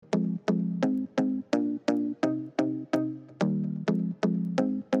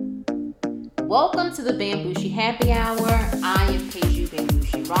Welcome to the Bambushi Happy Hour. I am Keiju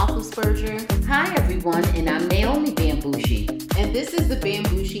Bambushi Roethlisberger. Hi everyone, and I'm Naomi Bambushi. And this is the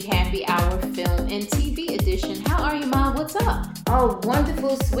Bambushi Happy Hour Film and TV edition. How are you, Ma? What's up? Oh,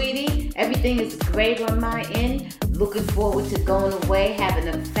 wonderful, sweetie. Everything is great on my end. Looking forward to going away, having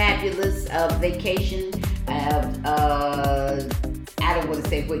a fabulous vacation. I don't want to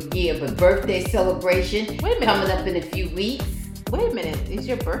say what year, but birthday celebration. Wait a minute. Coming up in a few weeks. Wait a minute. Is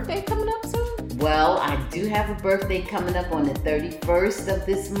your birthday coming up soon? Well, I do have a birthday coming up on the 31st of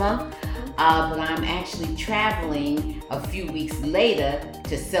this month, but I'm actually traveling a few weeks later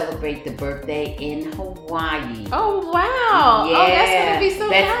to celebrate the birthday in Hawaii. Oh, wow. Yeah, oh, that's going to be so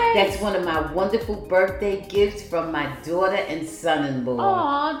nice. That's one of my wonderful birthday gifts from my daughter and son-in-law.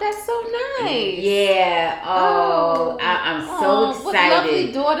 Oh, that's so nice. Yeah. I'm so excited. What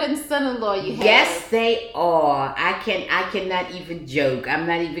lovely daughter and son-in-law you have. Yes, they are. I cannot even joke. I'm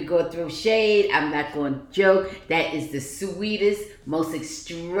not even going to throw shade. I'm not going to joke. That is the sweetest, most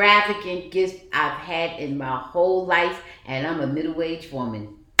extravagant gift I've had in my whole life, and I'm a middle-aged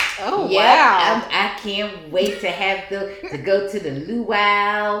woman. Oh, yeah, wow. I can't wait to have to go to the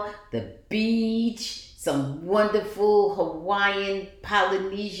luau, the beach, some wonderful Hawaiian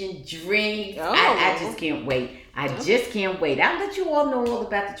Polynesian drinks. Oh. I just can't wait. I just can't wait. I'll let you all know all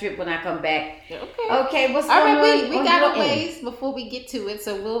about the trip when I come back. Okay, what's going on? All right, we got a ways before we get to it,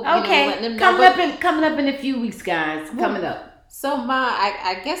 so we'll let them know. Coming up in a few weeks, guys. Coming up. So, Ma,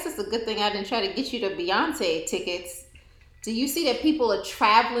 I guess it's a good thing I didn't try to get you the Beyonce tickets. Do you see that people are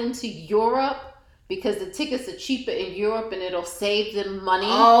traveling to Europe because the tickets are cheaper in Europe and it'll save them money?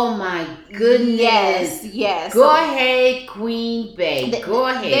 Oh, my goodness. Yes. Go ahead, Queen Bey. Go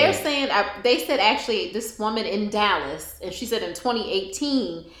ahead. They're saying, they said actually, this woman in Dallas, and she said in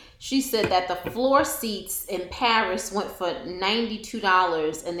 2018, she said that the floor seats in Paris went for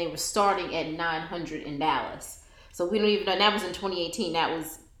 $92 and they were starting at $900 in Dallas. So we don't even know. And that was in 2018. That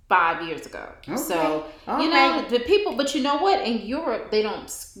was 5 years ago. Okay. So, the people, but you know what? In Europe, they don't,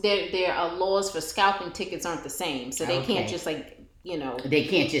 there are laws for scalping tickets aren't the same. So they can't just they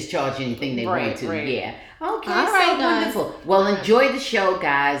can't just charge anything they want to. Right. Yeah. Okay. All right, wonderful. Well, enjoy the show,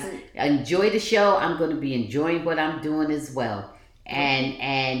 guys. Enjoy the show. I'm going to be enjoying what I'm doing as well.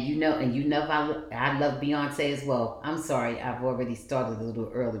 And you know I love Beyonce as well. I'm sorry, I've already started a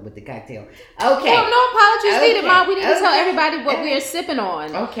little early with the cocktail. Okay. No apologies needed, Mom. We need to tell everybody what we are sipping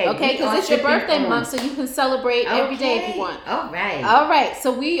on. Okay. Okay, because it's your birthday month, so you can celebrate every day if you want. All right.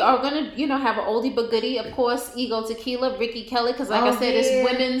 So we are gonna, have an oldie but goodie. Of course, Ego Tequila, Ricky Kelly, because like I said, it's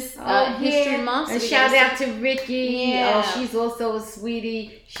Women's History Month. So and shout out to Ricky. Yeah. Oh, she's also a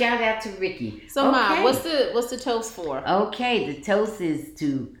sweetie. Shout out to Ricky. So, Mom, what's the toast for? Okay, the toast is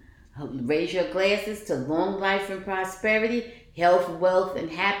to raise your glasses to long life and prosperity, health, wealth, and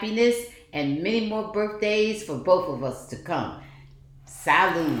happiness, and many more birthdays for both of us to come.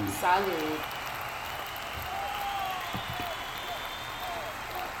 Salud. Salud.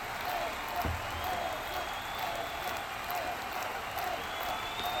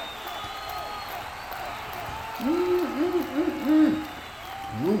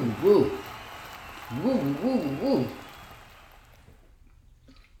 Woo, woo. Woo, woo, woo.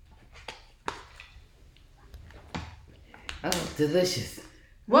 Oh, delicious.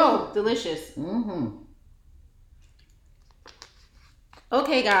 Whoa, delicious. Mm-hmm.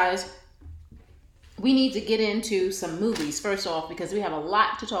 Okay, guys. We need to get into some movies first off because we have a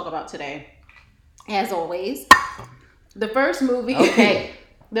lot to talk about today. As always. The first movie. Okay.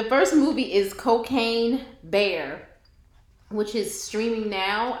 The first movie is Cocaine Bear, which is streaming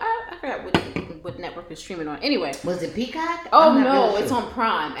now. I forgot what network is streaming on. Anyway. Was it Peacock? Oh, no. It's on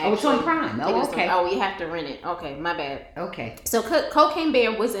Prime, actually. Oh, it's on Prime. Oh, okay. You have to rent it. Okay, my bad. Okay. So Cocaine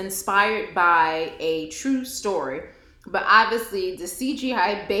Bear was inspired by a true story, but obviously the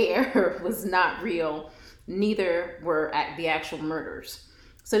CGI bear was not real. Neither were the actual murders.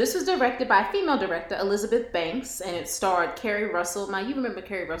 So this was directed by a female director, Elizabeth Banks, and it starred Kerry Russell. Now, you remember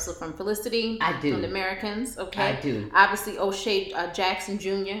Kerry Russell from Felicity? I do. From The Americans, okay? I do. Obviously, O'Shea Jackson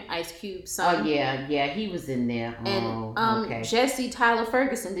Jr., Ice Cube's son. Oh, yeah, he was in there. And Jesse Tyler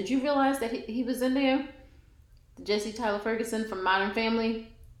Ferguson. Did you realize that he was in there? Jesse Tyler Ferguson from Modern Family?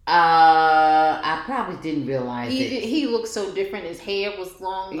 I probably didn't realize it. He looked so different. His hair was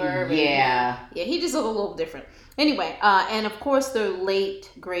longer. Yeah. He just looked a little different. Anyway, and of course the late,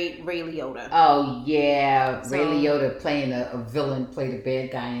 great Ray Liotta. Oh, yeah. Ray Liotta playing a villain, played a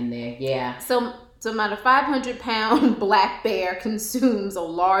bad guy in there. Yeah. So So about a 500-pound black bear consumes a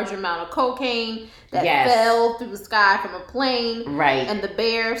large amount of cocaine that fell through the sky from a plane. Right. And the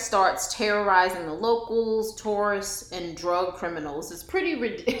bear starts terrorizing the locals, tourists, and drug criminals. It's pretty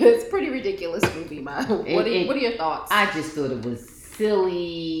ridiculous movie, Ma. What are your thoughts? I just thought it was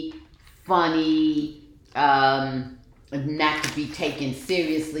silly, funny, not to be taken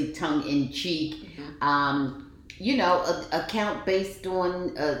seriously, tongue in cheek. Mm-hmm. Account based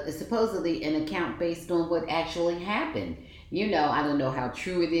on supposedly an account based on what actually happened. I don't know how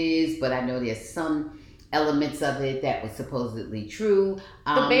true it is, but I know there's some elements of it that was supposedly true.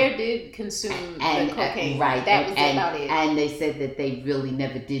 The bear did consume the cocaine. Right. That was about it. And they said that they really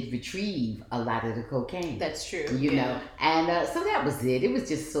never did retrieve a lot of the cocaine. That's true. You know. And so that was it. It was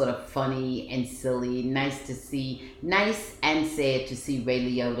just sort of funny and silly. Nice to see. Nice and sad to see Ray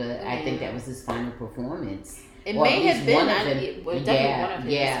Liotta. I think that was his final performance. It may have been one of his.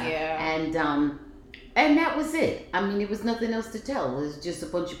 And that was it. I mean, there was nothing else to tell. It was just a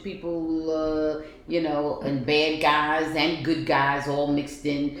bunch of people, and bad guys and good guys all mixed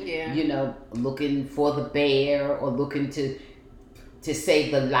in. Yeah. Looking for the bear or looking to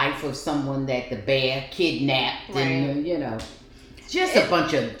save the life of someone that the bear kidnapped, right. And Just a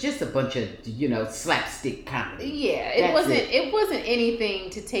bunch of slapstick comedy. Yeah, it wasn't anything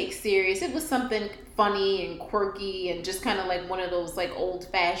to take serious. It was something funny and quirky and just kind of like one of those like old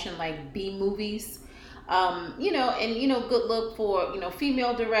fashioned like B movies. Good look for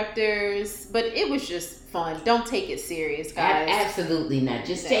female directors, but it was just fun. Don't take it serious, guys. Absolutely not.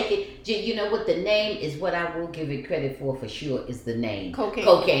 Just take it. You know what the name is? What I will give it credit for sure is the name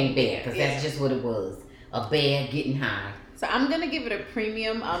Cocaine Bear, because that's just what it was. A bear getting high. So I'm going to give it a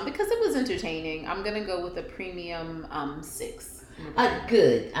premium because it was entertaining. I'm going to go with a premium 6.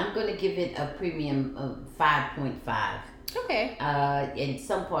 Good. I'm going to give it a premium 5.5. Okay. And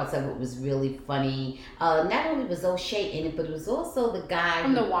some parts of it was really funny. Not only was O'Shea in it, but it was also the guy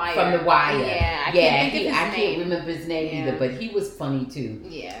from The Wire. Yeah, I can't remember his name either, but he was funny too.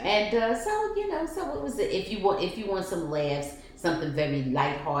 Yeah. And so what was it? If you want some laughs, something very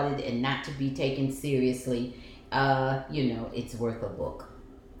lighthearted and not to be taken seriously, it's worth a look.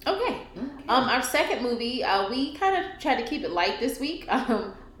 Okay. Our second movie, we kind of tried to keep it light this week.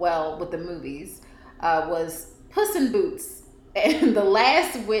 With the movies, was Puss in Boots and The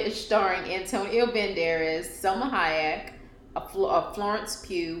Last Wish, starring Antonio Banderas, Selma Hayek, Florence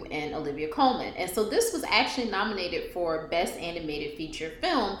Pugh, and Olivia Colman. And so this was actually nominated for Best Animated Feature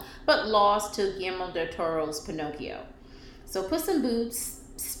Film, but lost to Guillermo del Toro's Pinocchio. So Puss in Boots'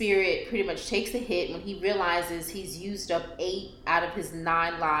 spirit pretty much takes a hit when he realizes he's used up 8 out of his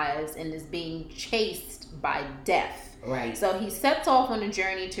 9 lives and is being chased by death. Right. So he sets off on a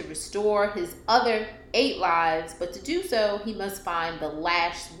journey to restore his other 8 lives, but to do so, he must find the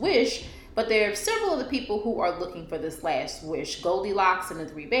last wish. But there are several other people who are looking for this last wish. Goldilocks and the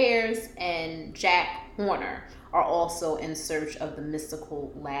 3 Bears and Jack Horner are also in search of the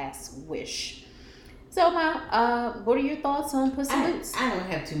mystical last wish. So, Ma, what are your thoughts on Puss in Boots? I don't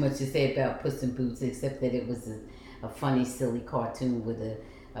have too much to say about Puss in Boots, except that it was a funny, silly cartoon with a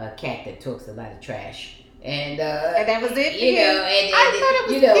cat that talks a lot of trash. And that was it. I thought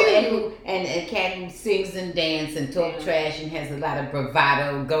it was cute. And a cat who sings and dances and talks trash and has a lot of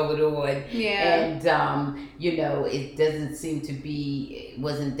bravado going on. Yeah. And it doesn't seem to be,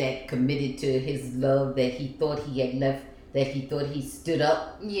 wasn't that committed to his love that he thought he had left. That he thought he stood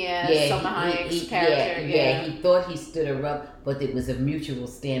up. Selma Hayek's character. He thought he stood her up, but it was a mutual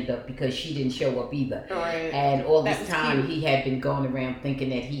stand up because she didn't show up either. Right. And all this time he had been going around thinking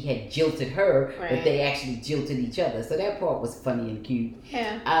that he had jilted her, but they actually jilted each other. So that part was funny and cute.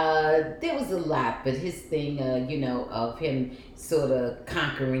 Yeah. There was a lot, but his thing, of him sort of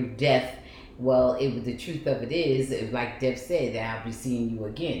conquering death. Well, the truth of it is, like Dev said, I'll be seeing you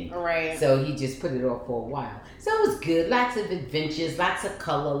again. Right. So he just put it off for a while. So it was good. Lots of adventures, lots of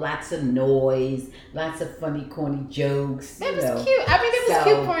color, lots of noise, lots of funny, corny jokes. It was cute. I mean, it was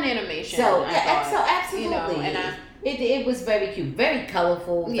cute for an animation. So absolutely. It was very cute, very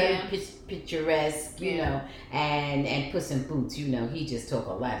colorful, very picturesque, and Puss in Boots, he just talk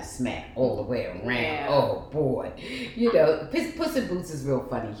a lot of smack all the way around. Yeah. Oh boy, Puss in Boots is real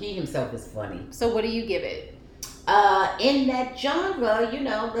funny. He himself is funny. So what do you give it? In that genre,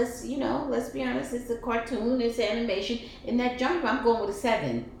 let's be honest, it's a cartoon, it's animation. In that genre, I'm going with a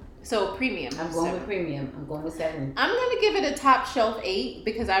 7. So premium. I'm going with premium. I'm going with 7. I'm gonna give it a top shelf 8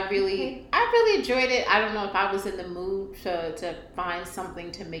 because I really enjoyed it. I don't know if I was in the mood to find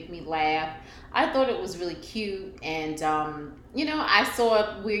something to make me laugh. I thought it was really cute, and I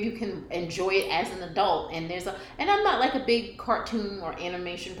saw where you can enjoy it as an adult. And I'm not like a big cartoon or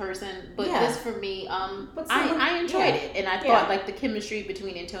animation person, but this for me, I enjoyed it, and I thought like the chemistry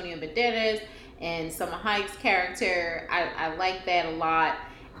between Antonio Banderas and Salma Hayek's character, I like that a lot.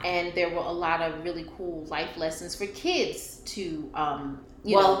 And there were a lot of really cool life lessons for kids to, that's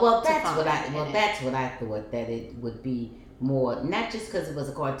what I thought that it would be more, not just because it was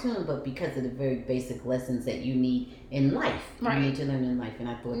a cartoon, but because of the very basic lessons that you need in life. Right. You need to learn in life, and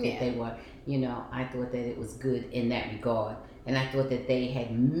I thought that they were, I thought that it was good in that regard, and I thought that they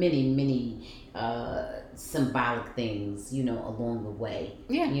had many symbolic things, along the way.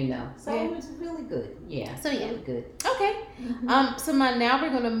 So it was really good. Really good. Okay. Mm-hmm. So now we're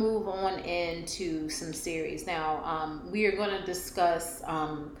going to move on into some series. Now we are going to discuss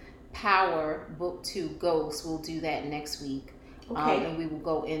Power Book 2 Ghosts. We'll do that next week. Okay. And we will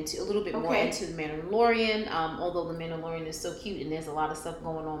go into a little bit more into the Mandalorian. Although the Mandalorian is so cute and there's a lot of stuff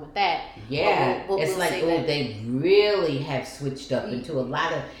going on with that. Yeah, it's like they really have switched up into a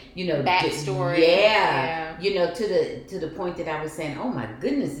lot of backstory. To the point that I was saying, oh my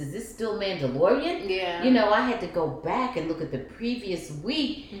goodness, is this still Mandalorian? Yeah. I had to go back and look at the previous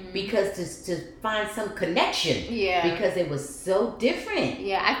week because to find some connection. Yeah. Because it was so different.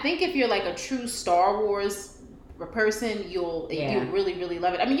 Yeah, I think if you're like a true Star Wars person, you'll really, really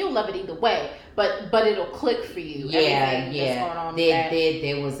love it. I mean, you'll love it either way, but it'll click for you. That's going on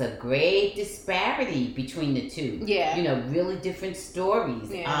there was a great disparity between the two. Yeah. Really different stories.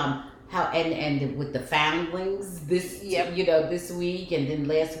 Yeah. How and with the foundlings this week, and then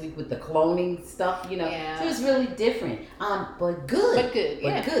last week with the cloning stuff, so it was really different, but good,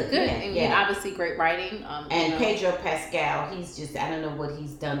 and obviously great writing, and Pedro Pascal, he's just, I don't know what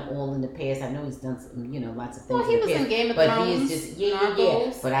he's done all in the past. I know he's done some, lots of things. Well, he was in Game of Thrones, but he is just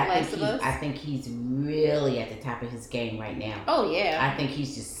but I think he's really at the top of his game right now. Oh yeah, I think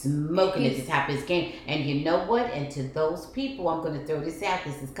he's just smoking at the top of his game. And you know what? And to those people, I'm going to throw this out.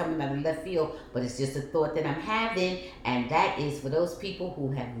 This is coming out of left field, but it's just a thought that I'm having, and that is for those people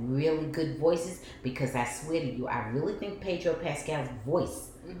who have really good voices, because I swear to you, I really think Pedro Pascal's voice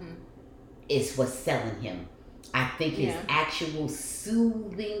is what's selling him. I think his actual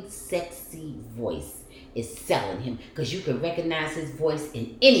soothing, sexy voice is selling him, because you can recognize his voice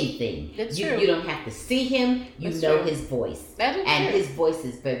in anything. That's true. You don't have to see him, his voice. That is and true. His voice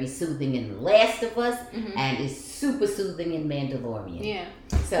is very soothing in The Last of Us, and is super soothing in Mandalorian. Yeah.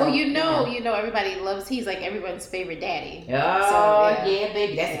 So everybody loves, he's like everyone's favorite daddy. Oh, yeah,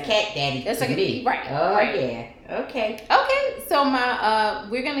 baby. That's a cat daddy. That's like me. Right. Oh, right. Yeah. Okay. So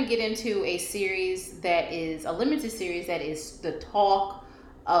we're gonna get into a series that is a limited series that is the talk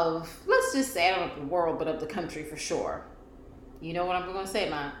of, let's just say, I don't know if the world, but of the country for sure. You know what I'm going to say,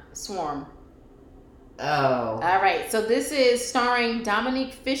 my Swarm. Oh. All right. So this is starring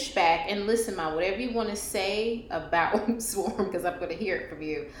Dominique Fishback. And listen, Ma, whatever you want to say about Swarm, because I'm going to hear it from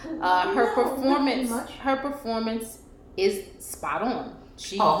you. Her performance is spot on.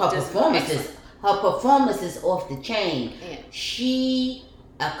 Her performance is off the chain. Yeah.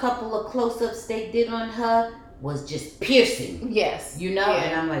 A couple of close-ups they did on her was just piercing. Yes. And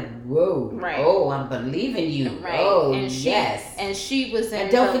I'm like, whoa. Right. Oh, I'm believing you. Right. Oh, and yes. And she was in.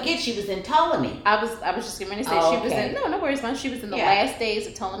 And don't forget, she was in Ptolemy. I was just going to say she was in. No worries, man. She was in the last days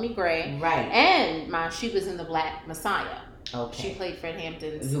of Ptolemy Gray. Right. And she was in the Black Messiah. Okay. She played Fred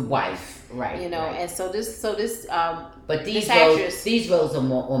Hampton's wife, right? Right. And so this. But these roles are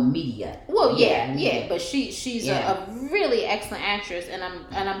more on media. Well, yeah. But she's a really excellent actress, and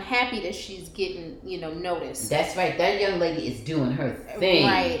I'm happy that she's getting noticed. That's right. That young lady is doing her thing.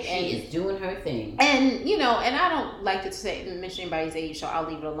 Right. She is doing her thing. And and I don't like to mention anybody's age, so I'll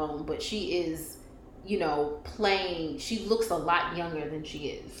leave it alone. But she is. Playing, she looks a lot younger than she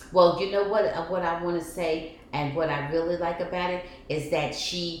is. Well, you know what I want to say, and what I really like about it is that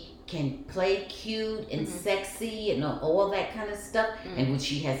she can play cute and sexy and all that kind of stuff, and what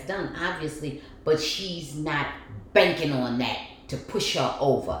she has done, obviously, but she's not banking on that to push her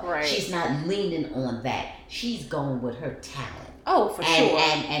over. Right. She's not leaning on that. She's going with her talent. Oh, for sure.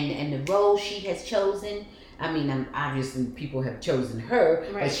 And the role she has chosen, I mean, obviously people have chosen her,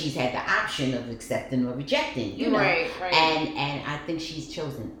 but she's had the option of accepting or rejecting, Right. Right. And I think she's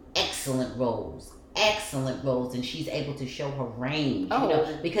chosen excellent roles. excellent roles, and she's able to show her range. Oh. You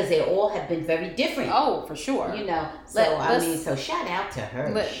know, because they all have been very different. Oh, for sure. You know, so so shout out to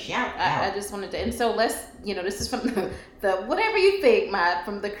her. Shout out. I just wanted to, and so let's, this is from the whatever you think,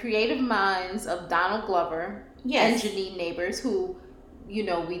 from the creative minds of Donald Glover and Janine Neighbors, who,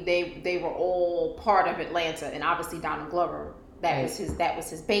 they were all part of Atlanta, and obviously Donald Glover. That was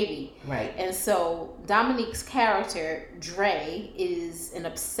his baby. Right. And so Dominique's character, Dre, is an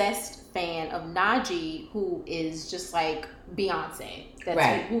obsessed fan of Najee, who is just like Beyonce.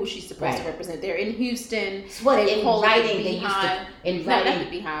 That's who she's supposed to represent. They're in Houston. So in writing, they used to... not the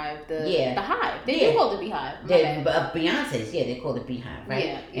Beehive. The Hive. They do call it the Beehive. Beyonce's, they call it Beehive, right?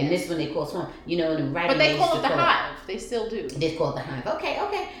 Yeah. And this one they call Swan. In writing, but they call it the Hive. They still do. They call it the Hive. Okay.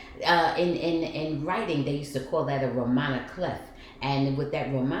 In writing, they used to call that a Romana Clef. And with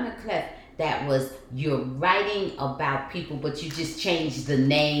that Romana Clef, that was, you're writing about people, but you just change the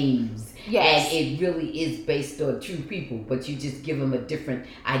names. Yes. And it really is based on true people, but you just give them a different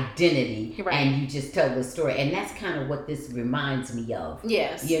identity. Right. And you just tell the story. And that's kind of what this reminds me of.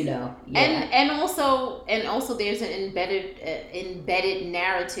 Yes. Yeah. And also there's an embedded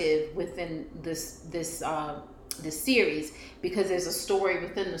narrative within this series, because there's a story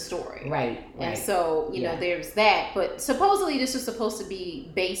within the story. Right. And so, there's that. But supposedly this is supposed to be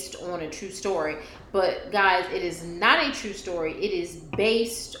based on a true story. But guys, it is not a true story. It is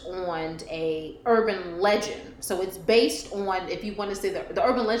based on a urban legend. So it's based on, if you want to say the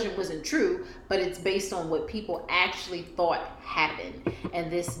urban legend wasn't true, but it's based on what people actually thought happened.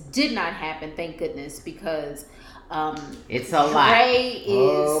 And this did not happen, thank goodness, because it's a lie. Dre is,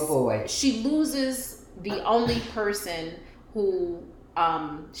 oh boy. She loses the only person who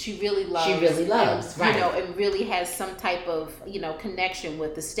she really loves, right? And really has some type of connection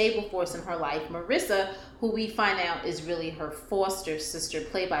with, the stable force in her life, Marissa, who we find out is really her foster sister,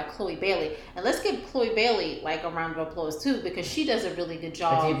 played by Chloe Bailey. And let's give Chloe Bailey like a round of applause too, because she does a really good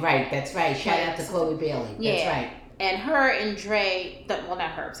job. Right, that's right. Shout out to Chloe Bailey. That's right. And her and Dre,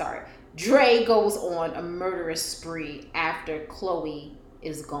 Dre goes on a murderous spree after Chloe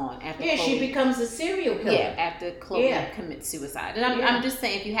is gone. She becomes a serial killer. Yeah, after Chloe commits suicide. And I'm just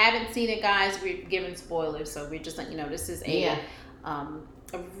saying, if you haven't seen it, guys, we're giving spoilers, so we're just letting you know this is a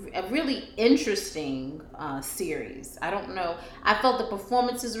really interesting series. I don't know. I felt the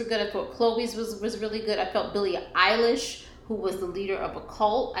performances were good. I thought Chloe's was really good. I felt Billie Eilish, who was the leader of a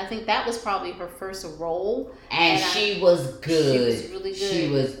cult, I think that was probably her first role. And she was good. She was really good. She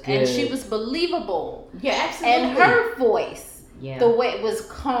was good. And she was believable. Yeah, absolutely. And her voice. Yeah. The way it was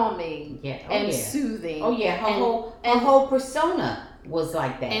calming and soothing. Oh yeah, her whole persona was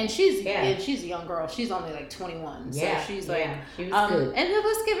like that. And she's a young girl. She's only like 21. So she's like she was good. And then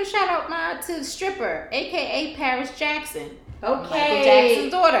let's give a shout out to the stripper, aka Paris Jackson. Okay. Michael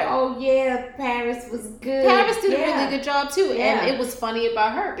Jackson's daughter. Oh yeah, Paris was good. Paris did a really good job too. Yeah. And it was funny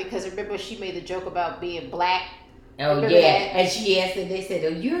about her because remember she made the joke about being black. Oh remember that? And she asked, and they said,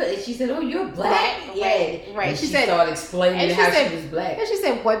 you're black. Yeah, right. And she started explaining how she was black. And she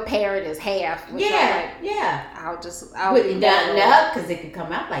said, what parent is half? Which I'll but not because it could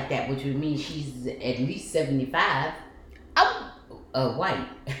come out like that, which would mean she's at least 75. Oh. White.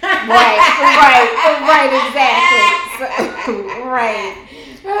 right, exactly. Right.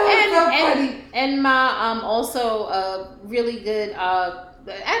 And my also really good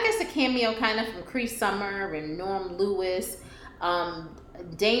I guess a cameo kind of from Cree Summer and Norm Lewis,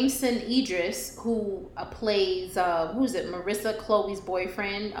 Damson Idris, who plays Marissa, Chloe's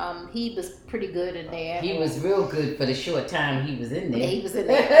boyfriend. He was pretty good in there. He was real good for the short time he was in there. He was in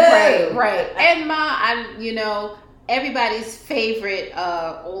there, right. And everybody's favorite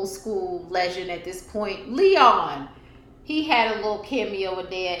old school legend at this point, Leon. He had a little cameo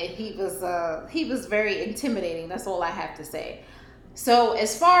in there, and he was very intimidating. That's all I have to say. So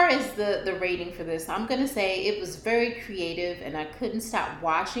as far as the rating for this, I'm going to say it was very creative and I couldn't stop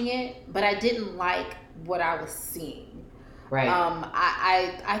watching it, but I didn't like what I was seeing. Right.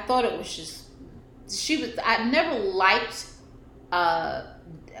 I thought it was just, I never liked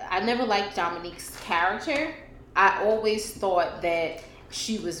Dominique's character. I always thought that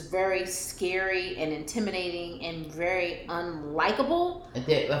she was very scary and intimidating and very unlikable.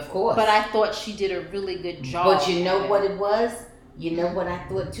 Of course. But I thought she did a really good job. But you know what it was? You know what I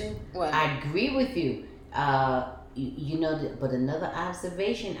thought too? What? I agree with you. But another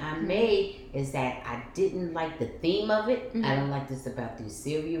observation I made is that I didn't like the theme of it. Mm-hmm. I don't like this about these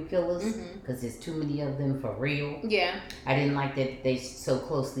serial killers because there's too many of them for real. Yeah. I didn't like that they so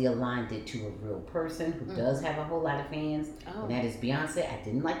closely aligned it to a real person who does have a whole lot of fans, and that is Beyonce. I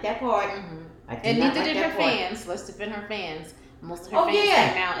didn't like that part. And neither did her fans. Let's defend her fans. Most of her fans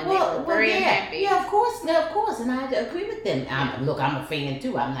came out and they were very unhappy. Yeah, of course, and I agree with them. Look, I'm a fan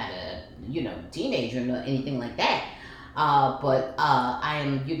too. I'm not a teenager or anything like that. But I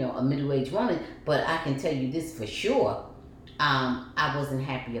am a middle-aged woman. But I can tell you this for sure. I wasn't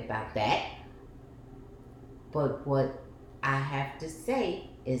happy about that. But what I have to say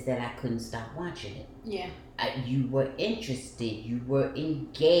is that I couldn't stop watching it. Yeah. You were interested. You were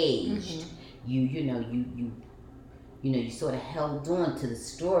engaged. You sort of held on to the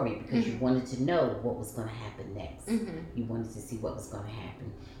story because you wanted to know what was going to happen next. You wanted to see what was going to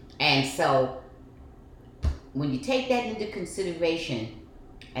happen. And so when you take that into consideration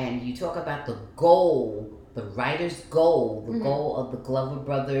and you talk about the goal, the writer's goal, the goal of the Glover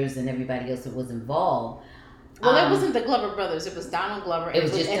brothers and everybody else that was involved. Well, it wasn't the Glover brothers. It was Donald Glover. It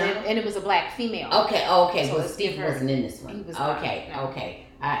was just Donald? And it was a black female. Okay. So well, Steve wasn't in this one. He was okay.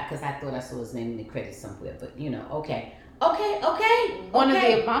 Because I thought I saw his name in the credits somewhere. But, okay. One of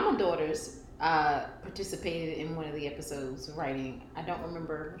the Obama daughters participated in one of the episodes writing. I don't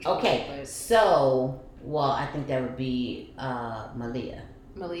remember which one. So, I think that would be Malia.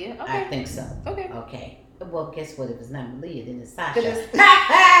 Malia? Okay. I think so. Okay. Well, guess what? If it's not Malia, then it's Sasha.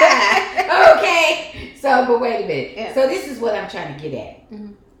 Okay. So, but wait a minute. Yeah. So this is what I'm trying to get at.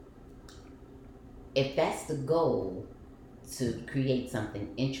 If that's the goal, to create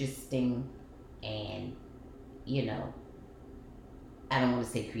something interesting and, I don't want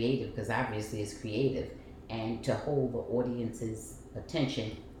to say creative because obviously it's creative, and to hold the audience's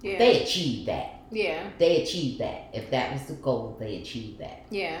attention, they achieved that. Yeah. They achieved that. If that was the goal, they achieved that.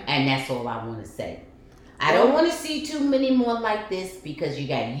 Yeah. And that's all I want to say. I don't want to see too many more like this because you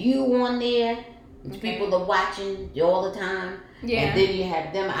got you on there. People are watching all the time. Yeah. And then you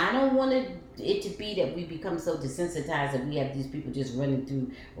have them. I don't want it to be that we become so desensitized that we have these people just running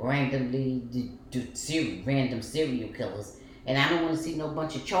through randomly random serial killers. And I don't want to see no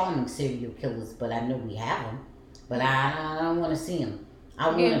bunch of charming serial killers, but I know we have them. But I don't want to see them. I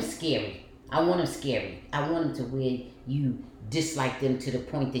want them scary. I want them to where you dislike them to the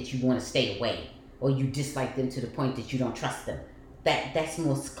point that you want to stay away. Or you dislike them to the point that you don't trust them. That's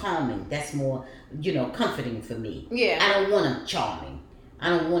more calming. That's more, comforting for me. Yeah. I don't want them charming. I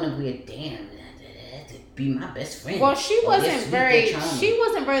don't want them where, damn, be my best friend. Well, she wasn't very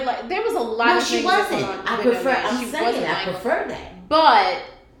like, there was a lot of things. No, she wasn't. I prefer that.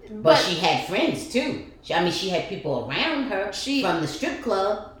 But she had friends too. She had people around her from the strip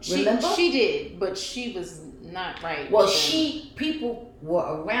club. Remember? She did, but she was not right. Well, people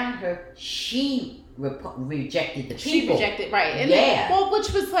were around her. She rejected the people. She rejected, right. And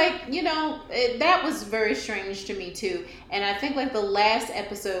which was like, that was very strange to me too. And I think like the last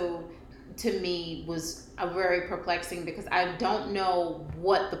episode to me was very perplexing because I don't know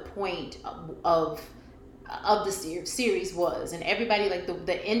what the point of the series was. And everybody, like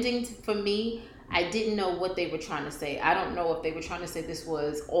the ending for me, I didn't know what they were trying to say. I don't know if they were trying to say this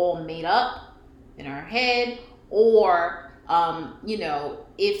was all made up in her head, or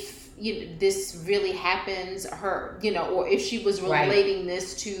if this really happens, her, or if she was relating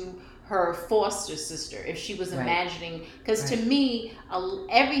this to her foster sister, if she was imagining, because to me,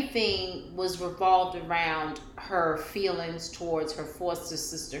 everything was revolved around her feelings towards her foster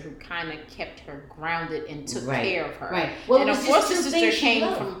sister, who kind of kept her grounded and took care of her. Right. Well, and her foster sister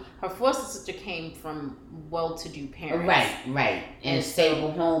came from well-to-do parents. Right. And a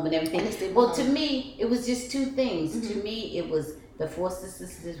stable home and everything. Well, to me, it was just two things. Mm-hmm. To me, it was the foster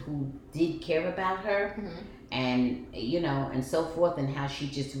sisters who did care about her, and and so forth, and how she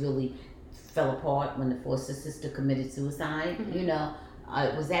just really fell apart when the foster sister committed suicide.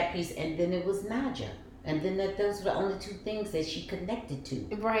 It was that piece, and then it was Naja, and then those were the only two things that she connected to.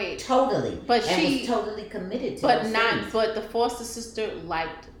 Right. Totally. But she was totally committed to. But But the foster sister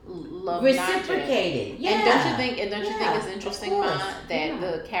loved reciprocated. Naja. And don't you think it's interesting, Ma, that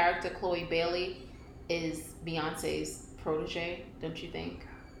the character Chloe Bailey is Beyonce's protege, don't you think?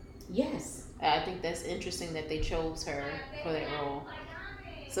 Yes. I think that's interesting that they chose her for that role.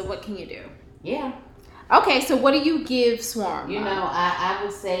 So what can you do? Yeah. Okay, so what do you give Swarm? I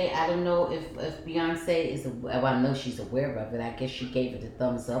would say, I don't know if Beyonce is, I know she's aware of it. I guess she gave it a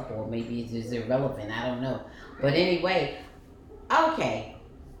thumbs up, or maybe it's irrelevant. I don't know. But anyway, okay.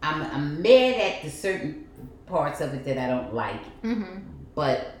 I'm mad at the certain parts of it that I don't like. Mm-hmm.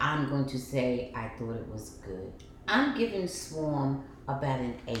 But I'm going to say I thought it was good. I'm giving Swarm about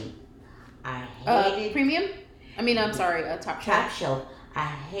an 8. I hated premium. I'm sorry, top shelf. Top shelf. I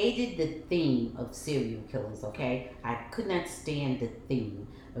hated the theme of serial killers. Okay, I could not stand the theme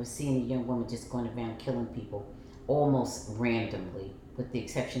of seeing a young woman just going around killing people almost randomly. with the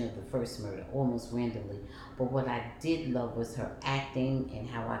exception of the first murder, almost randomly. But what I did love was her acting and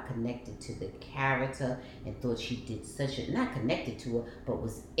how I connected to the character and thought she did such a, not connected to her, but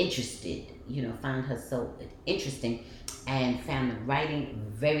was interested, found her so interesting and found the writing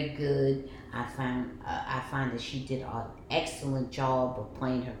very good. I find that she did an excellent job of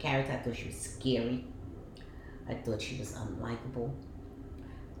playing her character. I thought she was scary. I thought she was unlikable,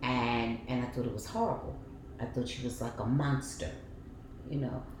 and I thought it was horrible. I thought she was like a monster, you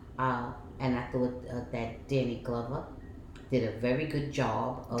know. And I thought that Danny Glover did a very good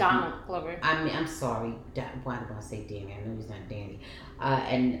job. Donald Glover. I'm sorry. Why do I say Danny? I know he's not Danny.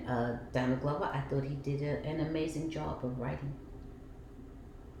 And Donald Glover, I thought he did an amazing job of writing.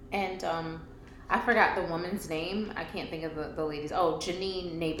 And I forgot the woman's name. I can't think of the ladies. Oh,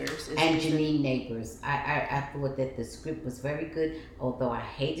 Janine Neighbors. Janine Neighbors. I thought that the script was very good, although I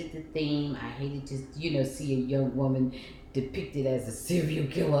hated the theme. I hated to, see a young woman depicted as a serial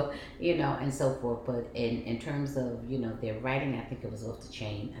killer, and so forth. But in terms of, their writing, I think it was off the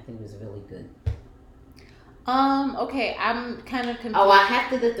chain. I think it was really good. Okay, I'm kind of confused. Oh, I have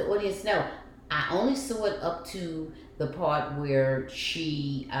to let the audience know. I only saw it up to the part where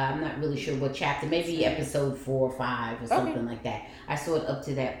I'm not really sure what chapter, maybe episode 4 or 5 or something like that. I saw it up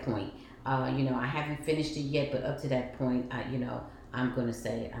to that point. I haven't finished it yet, but up to that point, I'm going to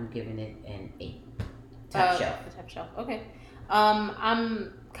say I'm giving it an 8. Top shelf. Okay.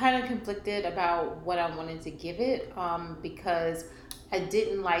 I'm kind of conflicted about what I wanted to give it because I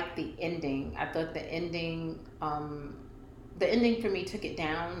didn't like the ending. I thought the ending for me took it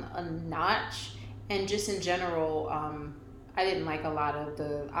down a notch, and just in general, I didn't like a lot of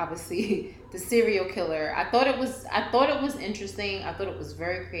obviously the serial killer. I thought it was interesting. I thought it was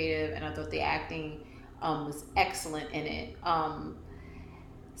very creative, and I thought the acting was excellent in it.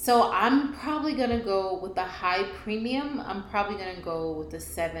 So I'm probably going to go with the high premium. I'm probably going to go with the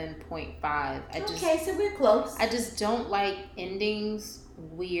 7.5. Okay, so we're close. I just don't like endings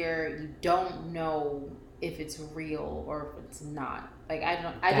where you don't know if it's real or if it's not. Like,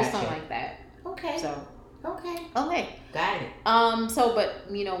 I just don't like that. Okay. So. Okay. Got it. But,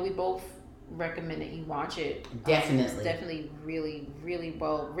 we both recommend that you watch it. Definitely. It's definitely really, really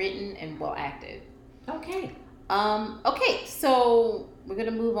well written and well acted. Okay. Okay, so we're going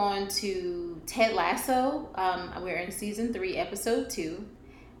to move on to Ted Lasso. We're in season 3, episode 2.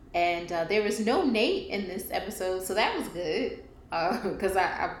 And there was no Nate in this episode, so that was good. Because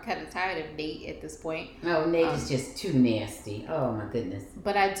I'm kind of tired of Nate at this point. Oh, Nate is just too nasty. Oh, my goodness.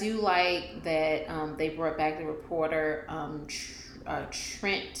 But I do like that they brought back the reporter,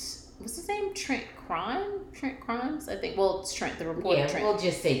 Trent. What's his name? Trent Crimes, I think. Well, it's Trent, the reporter. Yeah, Trent. We'll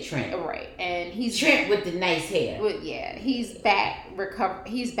just say Trent. Right, and he's Trent with the nice hair. Well, yeah, he's back.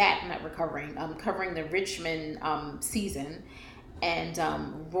 Not recovering. Covering the Richmond season, and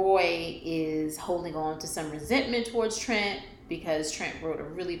Roy is holding on to some resentment towards Trent because Trent wrote a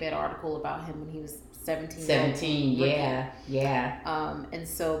really bad article about him when he was 17, yeah. And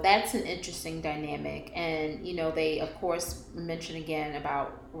so that's an interesting dynamic. And, they, of course, mention again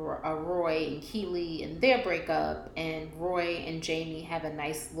about Roy and Keeley and their breakup. And Roy and Jamie have a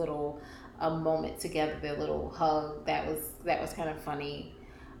nice little moment together, their little hug. That was kind of funny.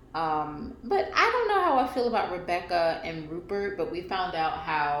 But I don't know how I feel about Rebecca and Rupert, but we found out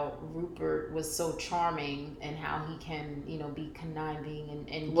how Rupert was so charming and how he can, be conniving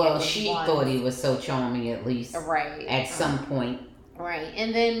and well, she thought he was so charming, at least, right, at some point, right.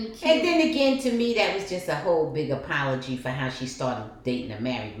 And then again, to me, that was just a whole big apology for how she started dating a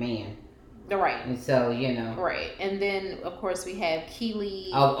married man. Right. And so, Right. And then, of course, we have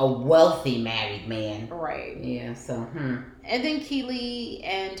Keeley. A wealthy married man. Right. Yeah, so, And then Keeley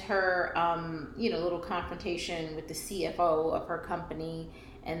and her, little confrontation with the CFO of her company,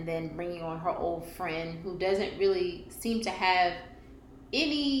 and then bringing on her old friend who doesn't really seem to have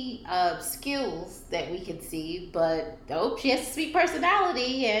any skills that we could see, but she has a sweet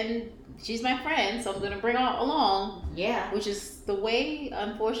personality and she's my friend, so I'm going to bring her along. Yeah. Which is the way,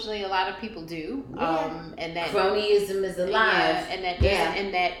 unfortunately, a lot of people do. Yeah. And that cronyism is alive. Yeah,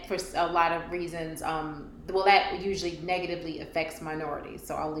 and that for a lot of reasons, that usually negatively affects minorities,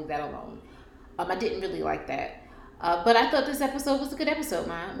 so I'll leave that alone. I didn't really like that. But I thought this episode was a good episode,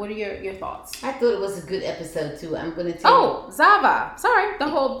 man. What are your thoughts? I thought it was a good episode too. I'm gonna tell you. Zava. Sorry, the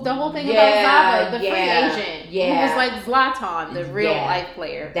whole thing about Zava, the free agent. Who was like Zlatan, the real life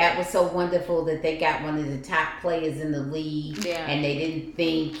player. That was so wonderful that they got one of the top players in the league, and they didn't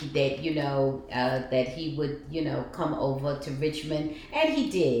think that that he would come over to Richmond, and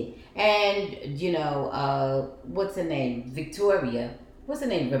he did. And what's her name? Victoria. what's her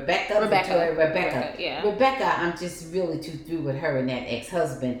name? Rebecca. Yeah. Rebecca, I'm just really too through with her and that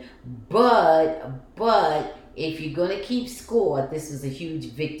ex-husband. But if you're gonna keep score, this was a huge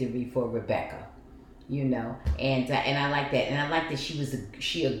victory for Rebecca. And I like that, and I like that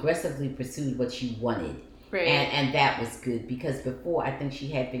she aggressively pursued what she wanted. Right. And that was good, because before I think she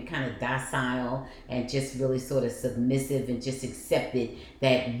had been kind of docile and just really sort of submissive and just accepted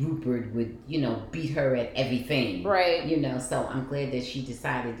that Rupert would, beat her at everything. Right. So I'm glad that she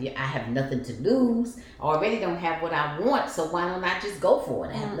decided, yeah, I have nothing to lose. I already don't have what I want, so why don't I just go for it?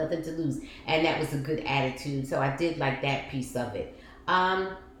 I have nothing to lose. And that was a good attitude. So I did like that piece of it.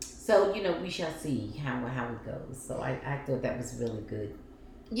 So, we shall see how it goes. So I thought that was really good.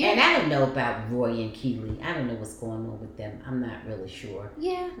 Yeah. And I don't know about Roy and Keely. I don't know what's going on with them. I'm not really sure.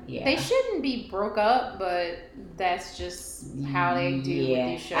 Yeah. They shouldn't be broke up, but that's just how they do with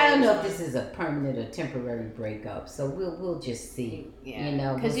these shows. I don't know if this is a permanent or temporary breakup. So we'll just see.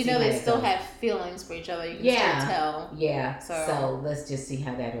 Yeah. Because they still have feelings for each other. You can still tell. Yeah. So let's just see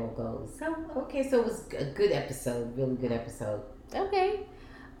how that all goes. So it was a good episode. Really good episode. Okay.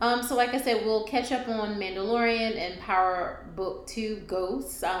 So like I said, we'll catch up on Mandalorian and Power Book 2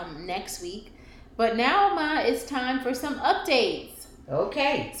 Ghosts next week. But now, it's time for some updates.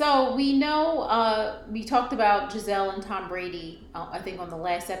 Okay. So we know we talked about Gisele and Tom Brady, I think, on the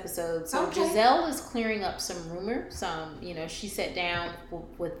last episode. So Gisele is clearing up some rumors. She sat down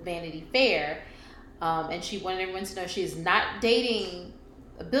with Vanity Fair, and she wanted everyone to know she is not dating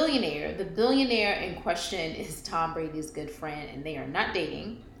a billionaire. The billionaire in question is Tom Brady's good friend, and they are not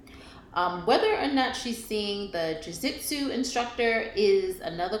dating. Whether or not she's seeing the jiu-jitsu instructor is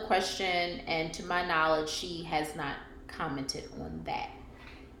another question, and to my knowledge, she has not commented on that.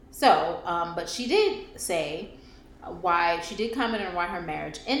 So, but she did say she did comment on why her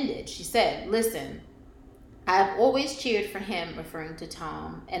marriage ended. She said, "Listen, I've always cheered for him," referring to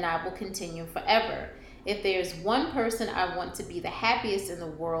Tom, "and I will continue forever. If there's one person I want to be the happiest in the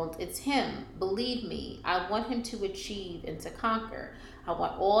world, it's him. Believe me, I want him to achieve and to conquer. I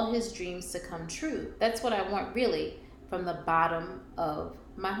want all his dreams to come true. That's what I want, really, from the bottom of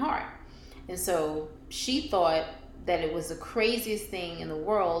my heart." And so she thought that it was the craziest thing in the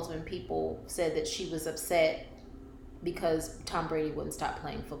world when people said that she was upset because Tom Brady wouldn't stop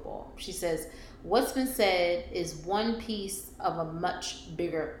playing football. She says, "What's been said is one piece of a much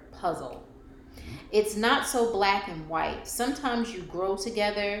bigger puzzle. It's not so black and white. Sometimes you grow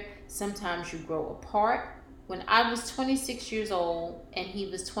together, sometimes you grow apart. When I was 26 years old and he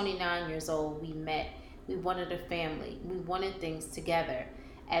was 29 years old, we met. We wanted a family. We wanted things together.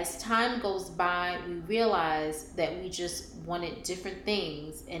 As time goes by, we realized that we just wanted different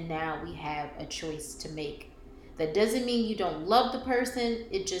things, and now we have a choice to make. That doesn't mean you don't love the person.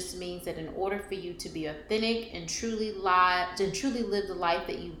 It just means that in order for you to be authentic and truly live the life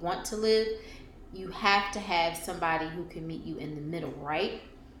that you want to live, you have to have somebody who can meet you in the middle, right?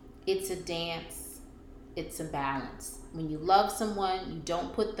 It's a dance. It's a balance. When you love someone, you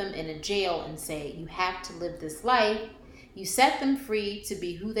don't put them in a jail and say, you have to live this life. You set them free to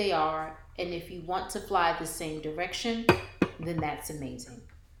be who they are. And if you want to fly the same direction, then that's amazing."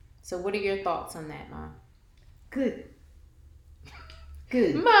 So what are your thoughts on that, Ma? Good.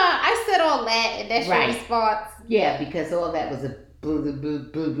 Ma, I said all that, and that's your response. Yeah, because all that was a blah, blah, blah,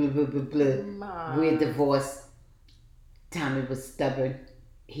 blah, blah, blah, blah. Ma. We're divorced. Tommy was stubborn.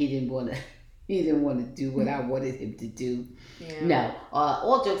 He didn't want to do what I wanted him to do. Yeah. No,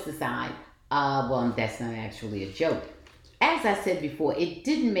 all jokes aside, well, that's not actually a joke. As I said before, it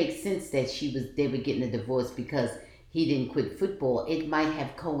didn't make sense that they were getting a divorce because he didn't quit football. It might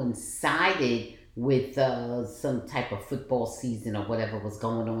have coincided with some type of football season or whatever was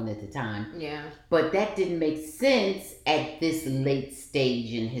going on at the time. Yeah. But that didn't make sense at this late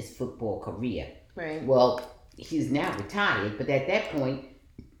stage in his football career. Right. Well, he's now retired, but at that point,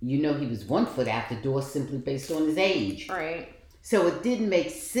 he was 1 foot out the door simply based on his age. Right. So it didn't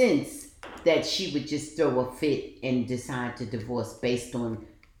make sense that she would just throw a fit and decide to divorce based on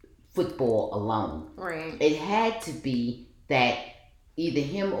football alone. Right. It had to be that either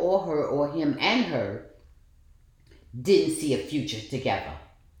him or her, or him and her, didn't see a future together.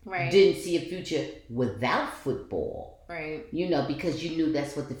 Right. Didn't see a future without football. Right. Because you knew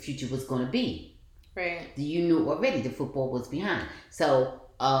that's what the future was going to be. Right. You knew already the football was behind. So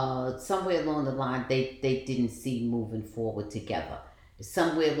somewhere along the line, they didn't see moving forward together.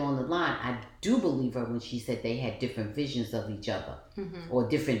 Somewhere along the line, I do believe her when she said they had different visions of each other, or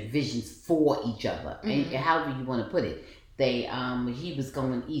different visions for each other, and however you want to put it. He was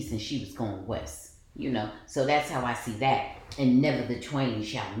going east and she was going west, so that's how I see that. And never the twain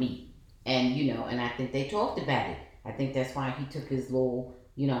shall meet. And and I think they talked about it. I think that's why he took his little,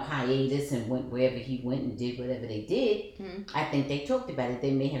 hiatus and went wherever he went and did whatever they did. Mm-hmm. I think they talked about it.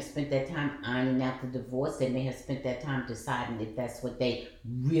 They may have spent that time ironing out the divorce. They may have spent that time deciding if that's what they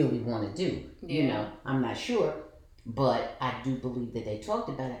really want to do. Yeah. I'm not sure, but I do believe that they talked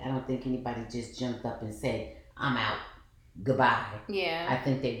about it. I don't think anybody just jumped up and said, "I'm out, goodbye." Yeah. I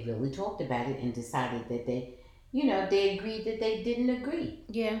think they really talked about it and decided that they agreed that they didn't agree.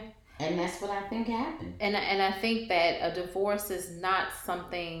 Yeah. And that's what I think happened. And I think that a divorce is not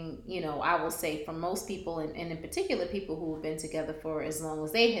something, I will say for most people, and in particular people who have been together for as long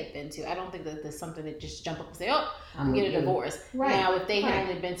as they have been to, I don't think that there's something that just jump up and say, oh, I'm get a divorce. Right. Now, if they had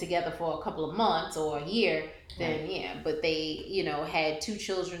only been together for a couple of months or a year, then yeah. But they, had 2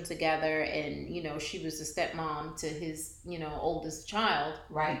 children together and, she was the stepmom to his, oldest child.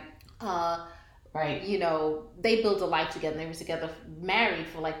 Right. Right. They built a life together. They were together, married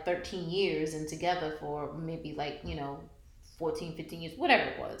for like 13 years and together for maybe 14, 15 years, whatever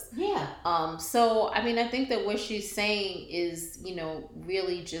it was. Yeah. So, I mean, I think that what she's saying is,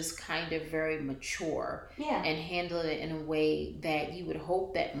 really just kind of very mature. Yeah. And handle it in a way that you would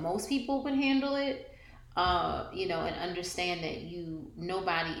hope that most people would handle it, and understand that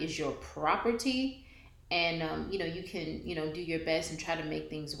nobody is your property. And, you can, do your best and try to make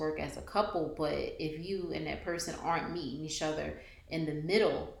things work as a couple. But if you and that person aren't meeting each other in the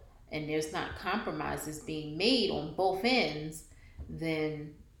middle and there's not compromises being made on both ends,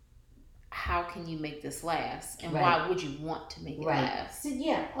 then how can you make this last? And why would you want to make it last? So,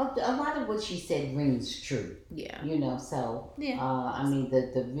 yeah, a lot of what she said rings true. Yeah. So, yeah. I mean,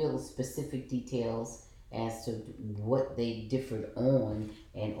 the real specific details as to what they differed on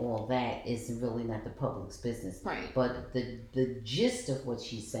and all that is really not the public's business. Right. But the gist of what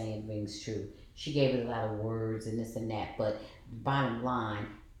she's saying rings true. She gave it a lot of words and this and that, but bottom line,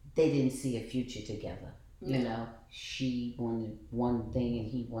 they didn't see a future together. She wanted one thing and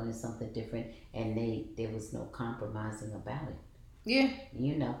he wanted something different, and there was no compromising about it. Yeah.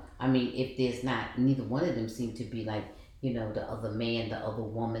 I mean, if there's not, neither one of them seem to be like, the other man, the other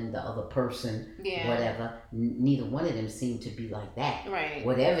woman, the other person, whatever. Neither one of them seem to be like that. Right.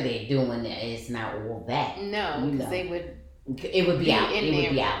 Whatever they're doing, it's not all that. No, because they would. It would be out. It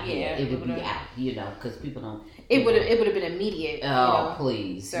would be out. Yeah, it would be out. Because people don't. It would have been immediate. Oh,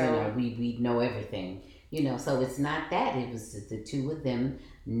 please! So, we know everything. So it's not that. It was the 2 of them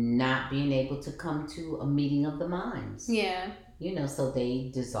not being able to come to a meeting of the minds. Yeah. So they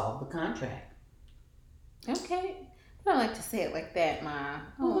dissolved the contract. Okay. I don't like to say it like that, Ma.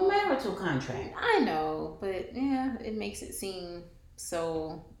 Well, the marital contract. I know, but yeah, it makes it seem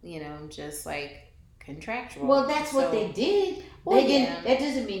so, just like contractual. Well, that's what they did. Well, they didn't. That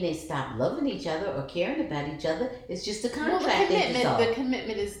doesn't mean they stopped loving each other or caring about each other. It's just a contract. Well, the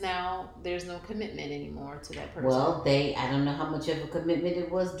commitment is now, there's no commitment anymore to that person. Well, I don't know how much of a commitment it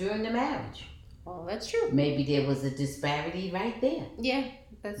was during the marriage. Well, that's true. Maybe there was a disparity right there. Yeah,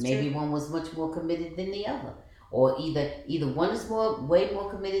 that's Maybe true. Maybe one was much more committed than the other. Or either one is way more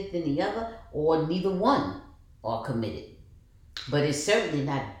committed than the other, or neither one are committed. But it's certainly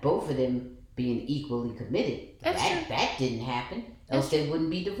not both of them being equally committed. That's true. That didn't happen. Else they wouldn't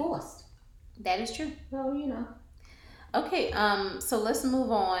be divorced. That is true. Well, Okay, so let's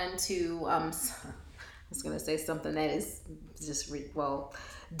move on to I was gonna say something that is just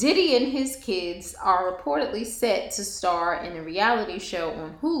Diddy and his kids are reportedly set to star in a reality show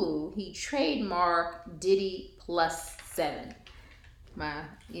on Hulu. He trademarked Diddy +7.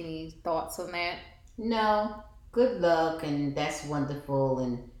 Any thoughts on that? No. Good luck, and that's wonderful,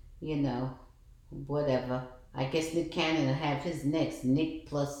 and whatever. I guess Nick Cannon will have his next. Nick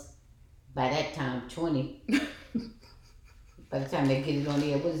plus, by that time, 20. By the time they get it on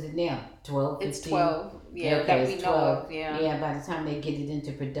the air, what is it now? 12, 15? It's 12. Yeah, okay, that we it's know 12. of. Yeah. Yeah, by the time they get it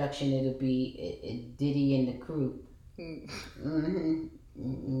into production, it'll be Diddy and the crew. Diddy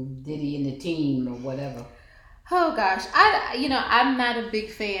and the team or whatever. Oh gosh, I'm not a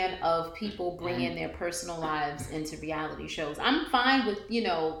big fan of people bringing their personal lives into reality shows. I'm fine with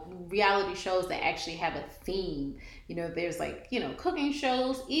reality shows that actually have a theme. There's cooking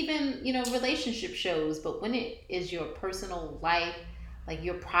shows, even relationship shows. But when it is your personal life, like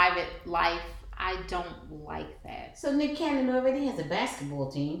your private life, I don't like that. So Nick Cannon already has a basketball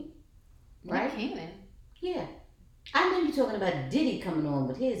team, right? Nick Cannon. Yeah, I know you're talking about Diddy coming on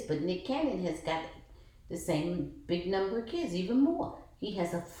with his, but Nick Cannon has got the same big number of kids, even more. He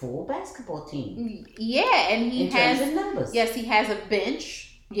has a full basketball team. Yeah, and he has terms of numbers. Yes, he has a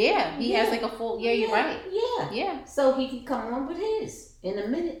bench. Yeah, he has like a full. Yeah, you're right. Yeah. So he can come on with his in a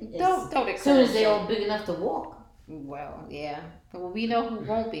minute. Don't as soon as they're all big enough to walk. Well, yeah. Well, we know who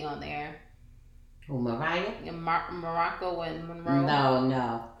won't be on there. Who, Mariah? Morocco and Monroe.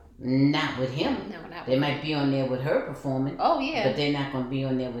 No. Not with him. No, not They with might him. be on there with her performing. Oh, yeah. But they're not going to be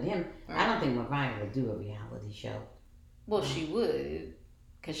on there with him. Right. I don't think Mariah would do a reality show. Well, she would,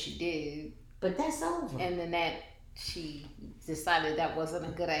 because she did. But that's over. And then she decided that wasn't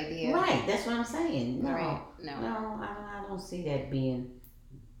a good idea. Right, that's what I'm saying. No, right. No, I don't see that being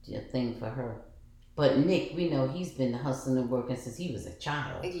a thing for her. But Nick, we know he's been hustling and working since he was a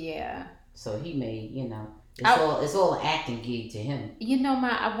child. Yeah. So he may, it's all an acting gig to him.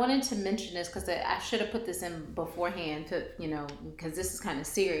 I wanted to mention this because I should have put this in beforehand to, because this is kind of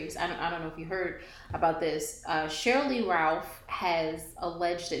serious. I don't know if you heard about this. Shirley Ralph has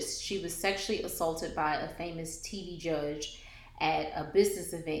alleged that she was sexually assaulted by a famous TV judge at a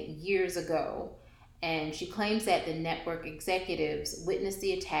business event years ago. And she claims that the network executives witnessed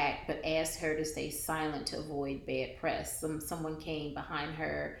the attack but asked her to stay silent to avoid bad press. Someone came behind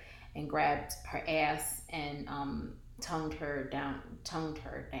her and grabbed her ass and tongued her down.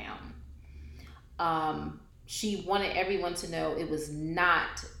 She wanted everyone to know it was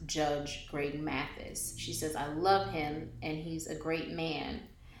not Judge Greg Mathis. She says, "I love him and he's a great man."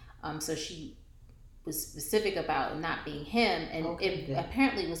 So she was specific about it not being him, and it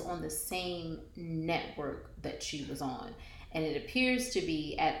apparently was on the same network that she was on, and it appears to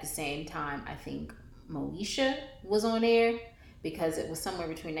be at the same time. I think Moesha was on air, because it was somewhere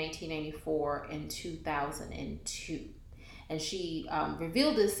between 1994 and 2002, and she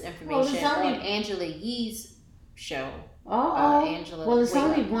revealed this information on Angela Yee's show. Angela. Well, it's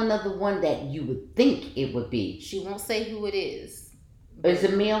only one other one that you would think it would be. She won't say who it is. Is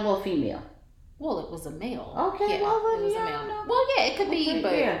it male or female? Well, it was a male. Okay, yeah, well, then, it was a male. No. Well, yeah, it could be,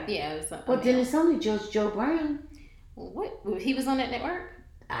 but yeah, it was a then it's only Judge Joe Brown. What? He was on that network?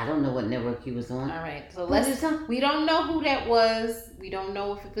 I don't know what network he was on. All right, so we don't know who that was. We don't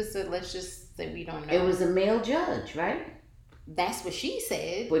know if it was let's just say we don't know. It was a male judge, right? That's what she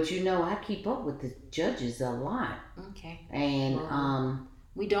said. But I keep up with the judges a lot. Okay. And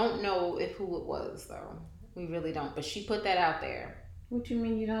we don't know who it was, though. We really don't. But she put that out there. What you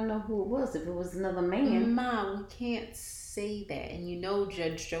mean you don't know who it was? If it was another man. Ma, we can't say that. And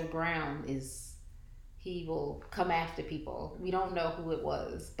Judge Joe Brown he will come after people. We don't know who it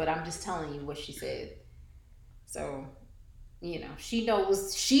was. But I'm just telling you what she said. So, she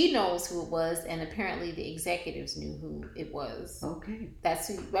knows who it was. And apparently the executives knew who it was. Okay. That's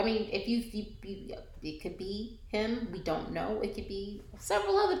who, if it could be him. We don't know. It could be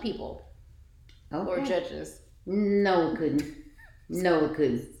several other people. Okay. Or judges. No, it couldn't. No, it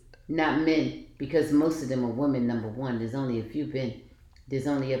couldn't. Not men, because most of them are women. Number one, there's only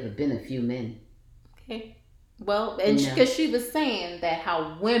ever been a few men. Okay. Well, and because she was saying that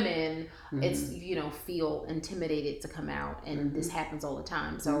how women, it's feel intimidated to come out, and this happens all the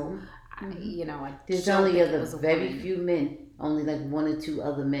time. So, there's only very few men, only like one or two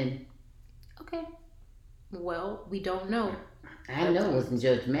other men. Okay. Well, we don't know. I know it wasn't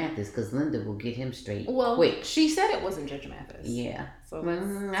Judge Mathis, because Linda will get him straight. Well, quick. She said it wasn't Judge Mathis. Yeah. So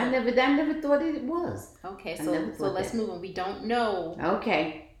I never thought it was. Okay, so let's move on. We don't know.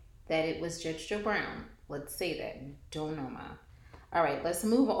 Okay. That it was Judge Joe Brown. Let's say that. Don't know, Ma. All right, let's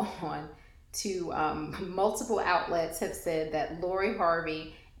move on to multiple outlets have said that Lori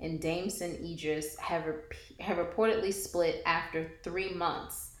Harvey and Damson Idris have reportedly split after 3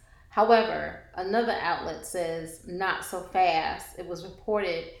 months. However, another outlet says not so fast. It was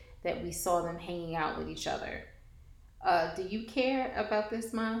reported that we saw them hanging out with each other. Do you care about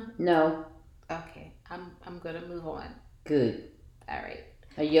this, Mom? No. Okay, I'm gonna move on. Good. All right.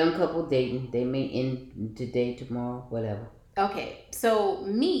 A young couple dating. They may end today, tomorrow, whatever. Okay, so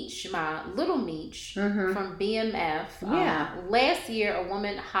Meech, little Meech from BMF. Yeah. Last year, a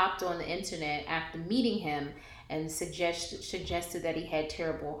woman hopped on the internet after meeting him and suggested that he had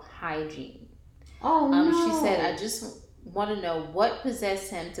terrible hygiene. Oh, no. She said, "I just want to know what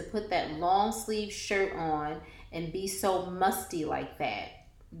possessed him to put that long sleeve shirt on and be so musty like that.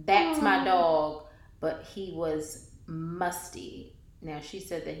 That's my dog, but he was musty." Now, she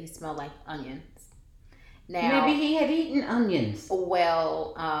said that he smelled like onions. Now, maybe he had eaten onions.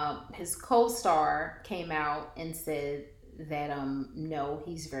 Well, his co-star came out and said that no,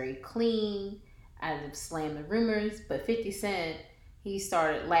 he's very clean. I've slammed the rumors, but 50 Cent, he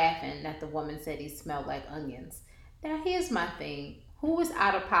started laughing that the woman said he smelled like onions. Now, here's my thing. Who is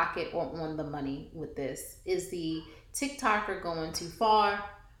out of pocket or on the money with this? Is the TikToker going too far?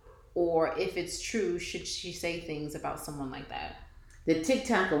 Or if it's true, should she say things about someone like that? The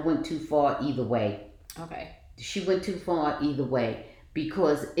TikToker went too far either way. Okay. She went too far either way,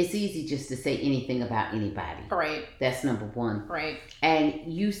 because it's easy just to say anything about anybody. Right. That's number one. Right.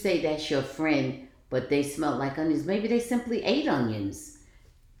 And you say that's your friend. but they smelled like onions. Maybe they simply ate onions.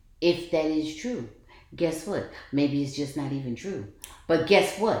 If that is true, guess what? Maybe it's just not even true. But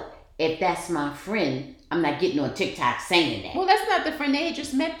guess what? If that's my friend, I'm not getting on TikTok saying that. Well, that's not the friend. They had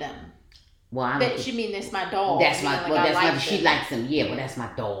just met them. Well, She mean that's my dog. That's my. Like, well, that's like my. She likes him. Yeah, well, that's my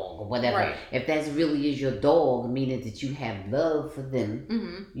dog or whatever. Right. If that really is your dog, meaning that you have love for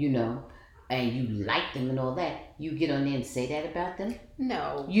them, you know, and you like them and all that, you get on there and say that about them?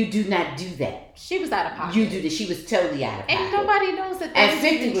 No. You do not do that. She was out of pocket. You do that. She was totally out of pocket. And nobody knows that. And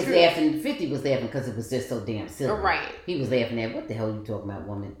 50 was laughing. 50 was laughing because it was just so damn silly. Right. He was laughing at, what the hell are you talking about,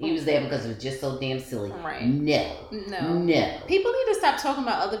 woman? He was laughing because it was just so damn silly. Right. No. People need to stop talking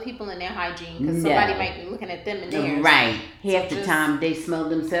about other people and their hygiene because somebody might be looking at them and theirs. Right. Half the time they smell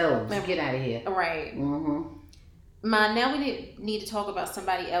themselves. Get out of here. Right. Now we need to talk about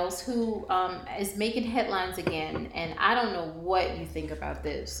somebody else who is making headlines again, and I don't know what you think about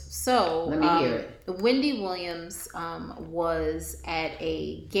this. So let me hear it. Wendy Williams was at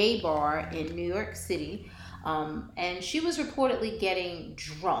a gay bar in New York City, and she was reportedly getting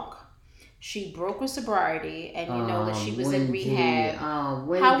drunk. She broke her sobriety, and you know that she was in rehab.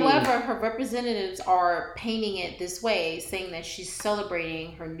 However, her representatives are painting it this way, saying that she's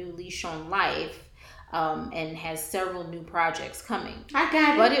celebrating her new leash on life. And has several new projects coming. I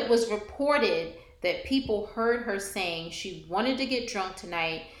got it. But it was reported that people heard her saying she wanted to get drunk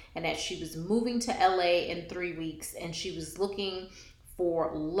tonight and that she was moving to LA in 3 weeks and she was looking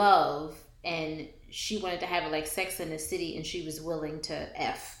for love and she wanted to have like Sex in the City and she was willing to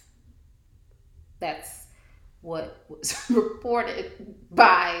F. That's what was reported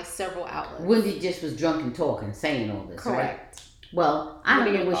by several outlets. Wendy just was drunk and talking, saying all this, correct. Right? Well, I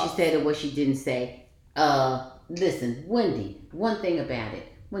don't know what she said or what she didn't say. Listen, Wendy, one thing about it.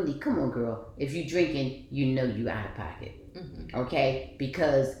 Wendy, come on, girl. If you drinking, you know you out of pocket. Okay?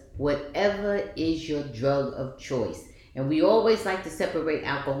 Because whatever is your drug of choice, and we always like to separate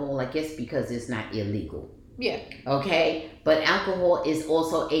alcohol, I guess because it's not illegal. Yeah. Okay? But alcohol is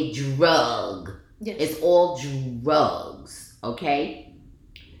also a drug. Yes. It's all drugs. Okay?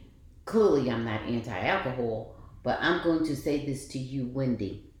 Clearly, I'm not anti-alcohol, but I'm going to say this to you,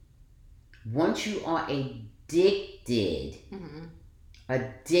 Wendy. Once you are addicted,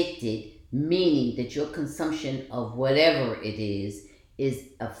 meaning that your consumption of whatever it is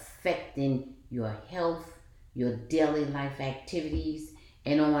affecting your health, your daily life activities,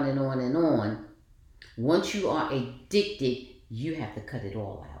 and on and on and on. Once you are addicted, you have to cut it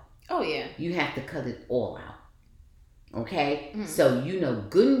all out. Oh yeah. You have to cut it all out. Okay? So you know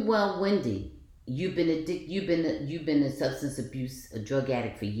good and well, Wendy, you've been addicted. You've been a substance abuse, a drug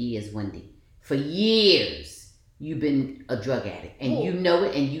addict for years, Wendy. For years, you've been a drug addict, and you know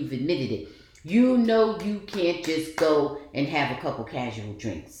it, and you've admitted it. You know you can't just go and have a couple casual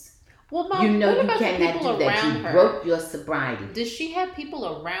drinks. Well, Mom, you know what you about cannot the people do that. around You her? broke your sobriety. Does she have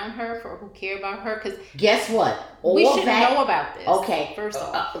people around her who care about her? Because guess what? We should know about this. Okay, first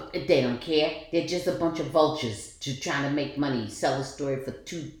off, they don't care. They're just a bunch of vultures trying to make money, sell a story for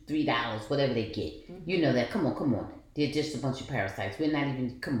 $2-3, whatever they get. You know that. Come on. They're just a bunch of parasites. We're not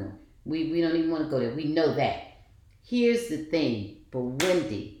even. Come on. We don't even want to go there. We know that. Here's the thing. But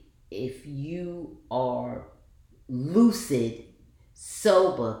Wendy, if you are lucid,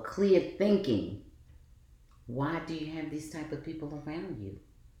 sober, clear thinking, why do you have these type of people around you?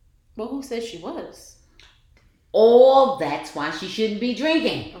 Well, who says she was? That's why she shouldn't be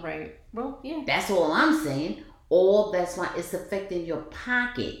drinking. Right. Well, yeah. That's all I'm saying. That's why it's affecting your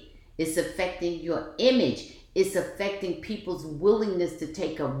pocket. It's affecting your image. It's affecting people's willingness to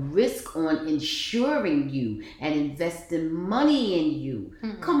take a risk on insuring you and investing money in you.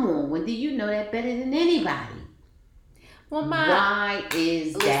 Come on, Wendy, you know that better than anybody. Well, why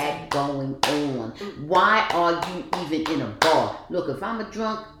is that going on? Why are you even in a bar? Look, if I'm a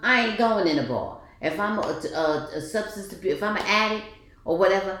drunk, I ain't going in a bar. If I'm a substance abuse, if I'm an addict or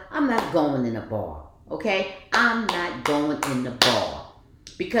whatever, I'm not going in a bar. Okay? I'm not going in the bar.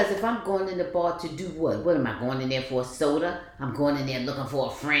 Because if I'm going in the bar to do what? What am I going in there for? A soda? I'm going in there looking for a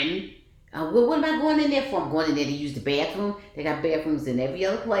friend? What am I going in there for? I'm going in there to use the bathroom. They got bathrooms in every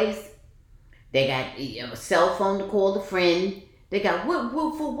other place. They got a cell phone to call a friend. They got,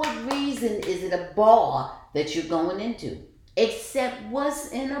 for what reason is it a bar that you're going into? Except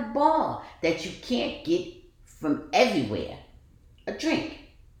what's in a bar that you can't get from everywhere? A drink.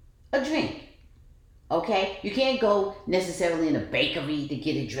 Okay? You can't go necessarily in a bakery to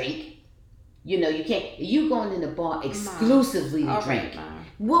get a drink. You know, you can't. You going in the bar exclusively to drink.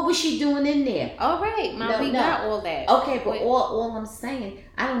 What was she doing in there? All right, Mom, we got all that. Okay, but all I'm saying,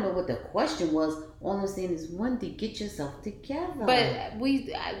 I don't know what the question was. All I'm saying is, Wendy, get yourself together. But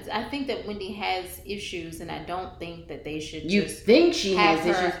I think that Wendy has issues, and I don't think that they should You just think she have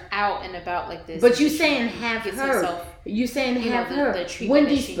has her issues out and about like this. but you saying have gives her. herself, You saying you have know, her. the treatment that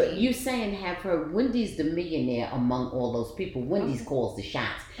Wendy's. she needs. You saying have her. Wendy's the millionaire among all those people. Wendy's calls the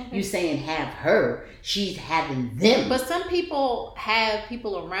shots. Okay. You saying have her. She's having them. But some people have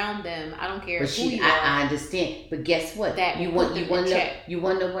people around them. I don't care But who you are. I understand. But guess what? That You want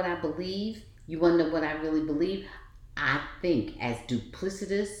to know what I believe? You want to know what I really believe? I think as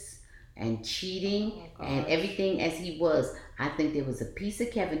duplicitous and cheating and everything as he was, I think there was a piece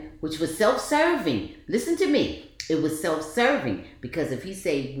of Kevin which was self-serving. Listen to me. It was self-serving because if he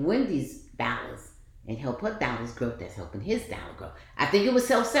saved Wendy's dollars and help her dollars grow, that's helping his dollar grow. I think it was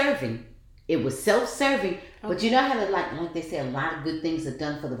self-serving. It was self-serving, but you know how like they say, a lot of good things are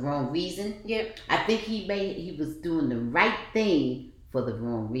done for the wrong reason. Yep. I think he was doing the right thing for the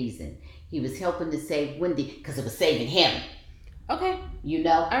wrong reason. He was helping to save Wendy because it was saving him. Okay. You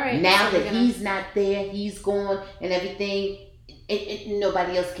know. All right. Now that he's not there, he's gone, and everything.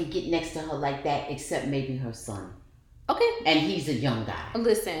 Nobody else can get next to her like that except maybe her son. Okay. And he's a young guy.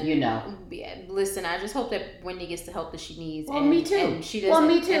 Listen. You know. Listen, I just hope that Wendy gets the help that she needs. Well, me too. And she doesn't. Well,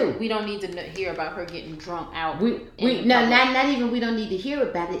 me too. We don't need to hear about her getting drunk out. Not even we don't need to hear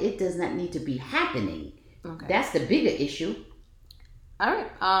about it. It does not need to be happening. Okay. That's the bigger issue. All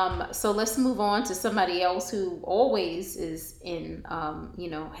right. So let's move on to somebody else who always is in,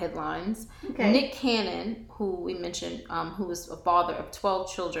 headlines. Okay. Nick Cannon, who we mentioned, who was a father of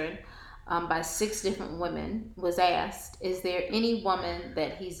 12 children by 6 different women, was asked, is there any woman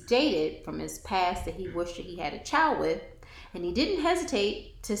that he's dated from his past that he wished that he had a child with? And he didn't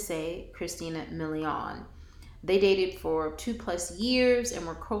hesitate to say Christina Milian. They dated for 2+ years and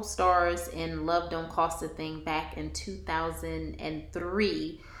were co-stars in Love Don't Cost a Thing back in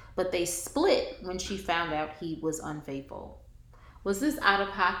 2003, but they split when she found out he was unfaithful. Was this out of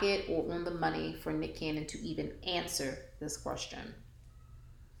pocket or on the money for Nick Cannon to even answer this question?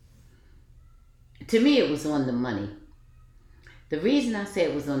 To me, it was on the money. The reason I say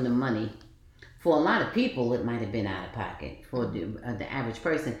it was on the money, for a lot of people, it might have been out of pocket for the average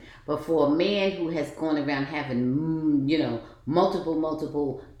person. But for a man who has gone around having,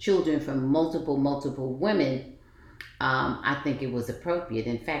 multiple children from multiple women, I think it was appropriate.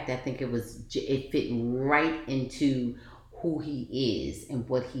 In fact, I think it fit right into who he is and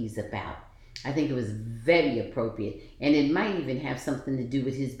what he's about. I think it was very appropriate. And it might even have something to do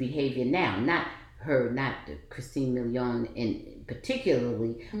with his behavior now. Not Christine Milian in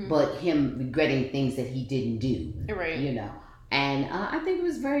particularly, but him regretting things that he didn't do. Right. And I think it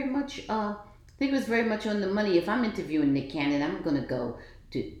was very much. on the money. If I'm interviewing Nick Cannon, I'm going to go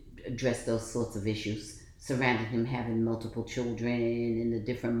to address those sorts of issues surrounding him having multiple children and the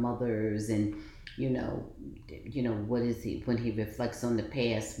different mothers, and what is he when he reflects on the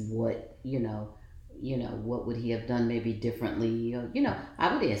past? What would he have done maybe differently? I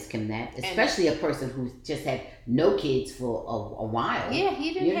would ask him that, especially a person who's just had no kids for a while. Yeah,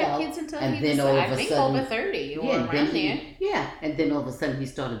 he didn't have kids until he was, I think, over 30 or around there. Yeah, and then all of a sudden he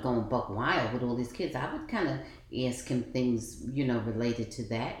started going buck wild with all these kids. I would kind of ask him things, related to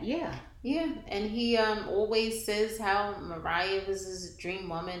that. Yeah. Yeah, and he always says how Mariah was his dream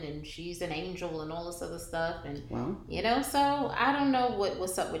woman and she's an angel and all this other stuff. And, so I don't know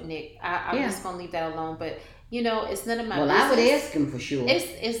what's up with Nick. I'm just going to leave that alone. But, it's none of my business. Well, I would ask him for sure.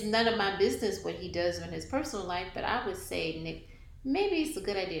 It's none of my business what he does in his personal life. But I would say, Nick, maybe it's a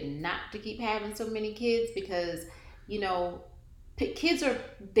good idea not to keep having so many kids because, kids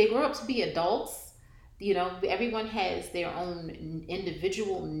they grow up to be adults. Everyone has their own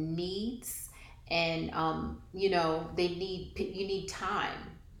individual needs, and you need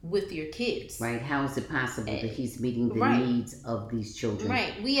time with your kids. Right? How is it possible that he's meeting the needs of these children?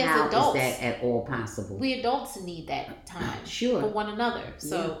 Right. We as How adults, is that at all possible? We adults need that time for one another.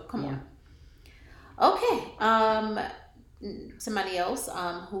 So come on. Okay. Somebody else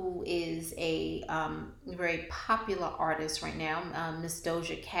who is a very popular artist right now, Miss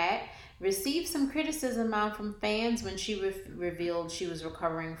Doja Cat, received some criticism from fans when she revealed she was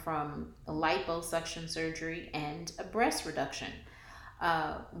recovering from a liposuction surgery and a breast reduction.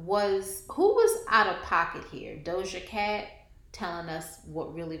 Who was out of pocket here? Doja Cat telling us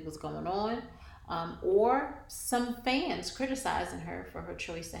what really was going on, or some fans criticizing her for her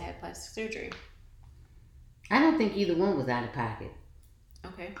choice to have plastic surgery? I don't think either one was out of pocket.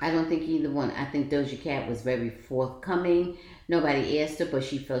 Okay. I don't think either one. I think Doja Cat was very forthcoming. Nobody asked her, but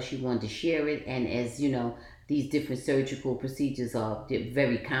she felt she wanted to share it. And as these different surgical procedures are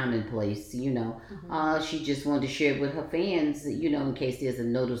very commonplace. She just wanted to share with her fans, in case there's a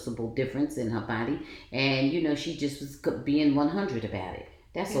noticeable difference in her body, and she just was being 100 about it.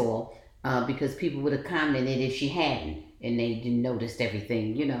 That's all. Because people would have commented if she hadn't, and they didn't noticed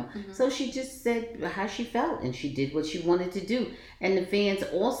everything. So she just said how she felt, and she did what she wanted to do. And the fans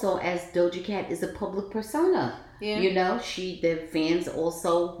also, as Doja Cat is a public persona. Yeah. The fans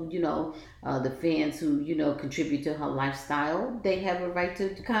also, the fans who, contribute to her lifestyle, they have a right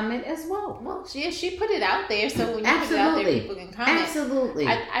to comment as well. Well, she put it out there, so when you put it out there, people can comment. Absolutely.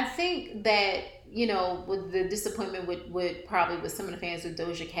 I think that, with the disappointment with probably with some of the fans with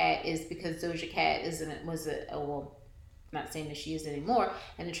Doja Cat is because Doja Cat well, not saying that she is anymore,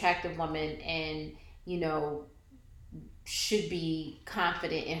 an attractive woman, and, should be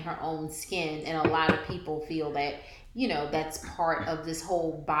confident in her own skin, and a lot of people feel that that's part of this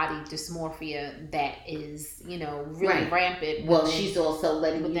whole body dysmorphia that is really rampant. Well, she's also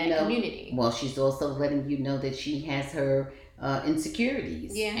letting you know community. Well, she's also letting you know that she has her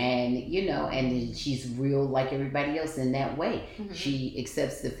insecurities, and and she's real like everybody else in that way. She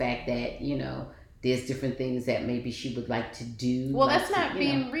accepts the fact that there's different things that maybe she would like to do. Well, that's not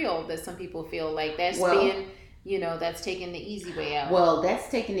being real. That some people feel like that's being. That's taking the easy way out. Well, that's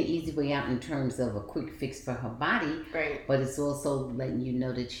taking the easy way out in terms of a quick fix for her body. Right. But it's also letting you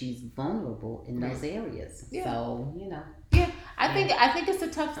know that she's vulnerable in those areas. Yeah. So, Yeah. I think it's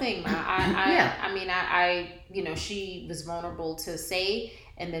a tough thing. I mean, she was vulnerable to say,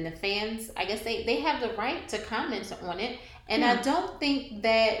 and then the fans, I guess they have the right to comment on it. And I don't think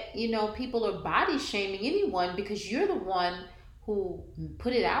that, people are body shaming anyone because you're the one who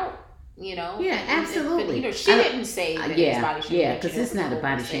put it out. Yeah, absolutely. She didn't say that it was body shaming. Yeah, because it's not a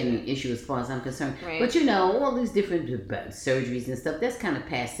body shaming issue as far as I'm concerned. Right. But all these different surgeries and stuff, that's kind of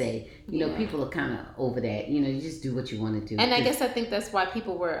passe. People are kind of over that. You just do what you want to do. And I think that's why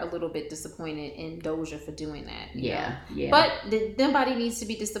people were a little bit disappointed in Doja for doing that. Yeah. But nobody needs to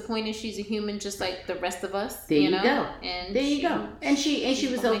be disappointed. She's a human just like the rest of us. There you go. And there you go. And she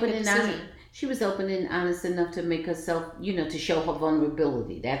was open and honest. She was open and honest enough to make herself, to show her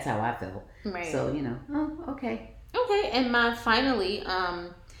vulnerability. That's how I felt. Right. So, okay. Okay, and finally,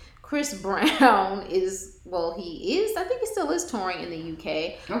 Chris Brown I think he still is touring in the UK.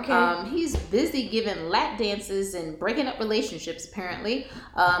 Okay. He's busy giving lap dances and breaking up relationships, apparently.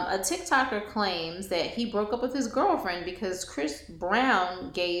 A TikToker claims that he broke up with his girlfriend because Chris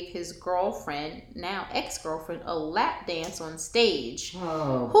Brown gave his girlfriend, now ex-girlfriend, a lap dance on stage.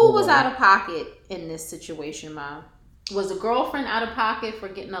 Oh, Who was out of pocket in this situation, Mom? Was the girlfriend out of pocket for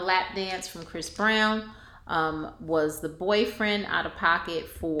getting a lap dance from Chris Brown? Was the boyfriend out of pocket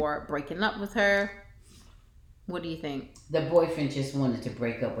for breaking up with her? What do you think? The boyfriend just wanted to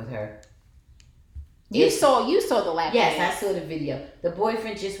break up with her. You saw the lap dance. Yes, I saw the video. The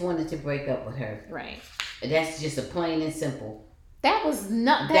boyfriend just wanted to break up with her. Right. That's just a plain and simple. That was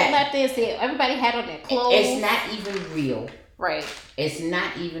not that lap dance that everybody had on their clothes. It's not even real. Right. It's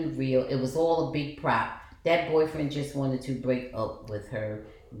not even real. It was all a big prop. That boyfriend just wanted to break up with her.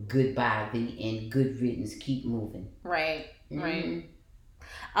 Goodbye, and good riddance. Keep moving. Right. Right.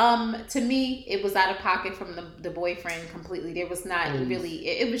 To me, it was out of pocket from the boyfriend completely. There was not really.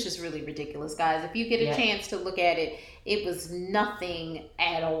 It was just really ridiculous, guys. If you get a chance to look at it, it was nothing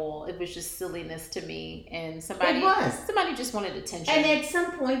at all. It was just silliness to me, and somebody just wanted attention. And at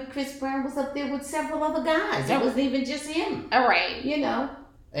some point, Chris Brown was up there with several other guys. It wasn't even just him. All right.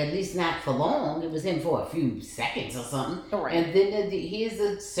 At least not for long. It was him for a few seconds or something. Right. And then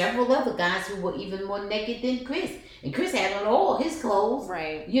here's several other guys who were even more naked than Chris. And Chris had on all his clothes.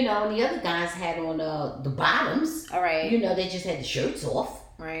 Right. And the other guys had on the bottoms. All right. They just had the shirts off.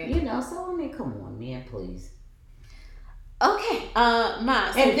 Right. So come on, man, please. Okay. And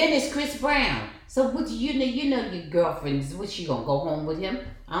then it's Chris Brown. So what your girlfriend, what, she gonna go home with him?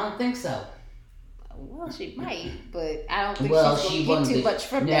 I don't think so. Well, she might, but I don't think she's going to get too much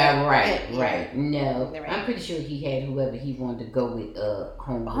from that. No, right. No. Right. I'm pretty sure he had whoever he wanted to go with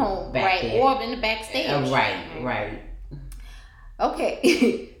home back there. Or in the backstage. Right.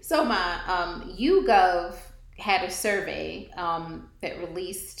 Okay. So my YouGov had a survey that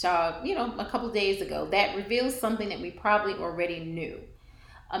released a couple of days ago that reveals something that we probably already knew.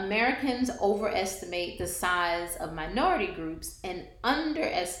 Americans overestimate the size of minority groups and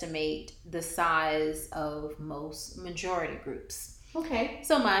underestimate the size of most majority groups. Okay.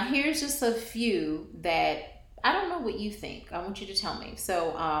 So here's just a few that I don't know what you think. I want you to tell me.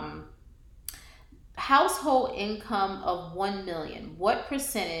 So household income of 1 million. What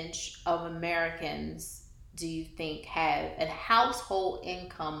percentage of Americans do you think have a household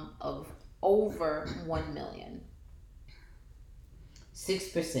income of over 1 million?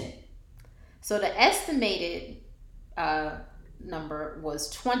 6%. So the estimated number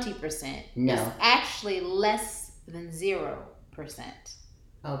was 20%. No. It's actually less than 0%.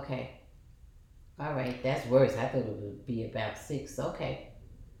 Okay. All right. That's worse. I thought it would be about 6. Okay.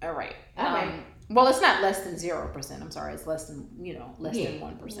 All right. All right. Well, it's not less than 0%. I'm sorry. It's less than, less than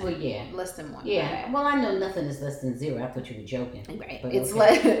 1%. Well, yeah. Less than 1. Yeah. Well, I know nothing is less than 0. I thought you were joking. Right. But It's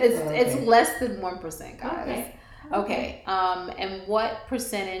okay. it's less than 1%, guys. Okay. And what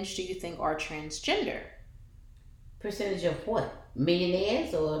percentage do you think are transgender? Percentage of what?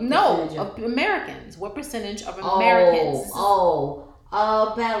 Millionaires or No, of Americans. What percentage of Americans?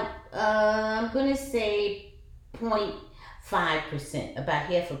 About I'm gonna say 0.5%, about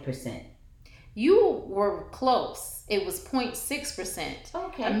 0.5%. You were close. It was 0.6%.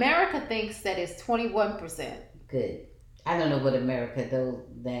 Okay. America thinks that it's 21%. Good. I don't know what America though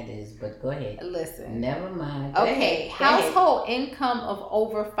that is, but go ahead. Listen. Never mind. Okay. Household income of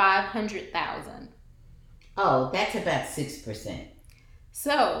over 500,000. Oh, that's about 6%.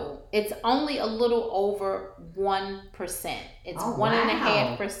 So it's only a little over 1%. It's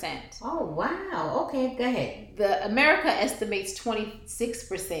 1.5%. Oh wow! Okay, go ahead. The America estimates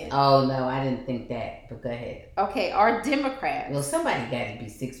 26%. Oh no, I didn't think that. But go ahead. Okay, our Democrats. Well, somebody got to be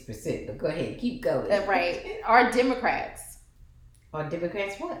 6%. But go ahead, keep going. Right, our Democrats. Are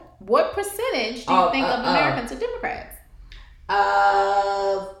Democrats what? What percentage do you think of Americans are Democrats?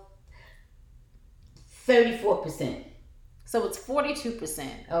 34%. So it's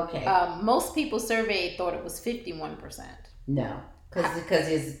 42%. Okay. Most people surveyed thought it was 51%. No, because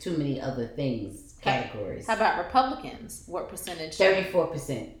there's too many other things, categories. How about Republicans? What percentage?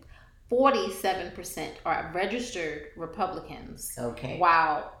 34%. 47% are registered Republicans. Okay.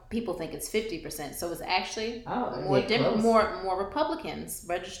 Wow. People think it's 50%. So it's actually more Republicans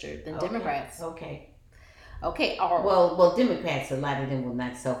registered than Democrats. Okay. Okay. Well, Democrats, a lot of them will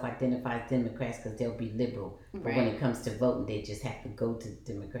not self-identify as Democrats because they'll be liberal. But when it comes to voting, they just have to go to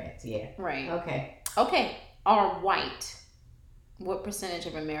Democrats. Yeah. Right. Okay. Are white. What percentage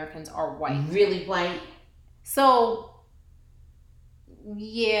of Americans are white? Really white? So,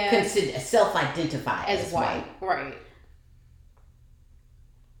 yeah. Consider self-identify as white. Right.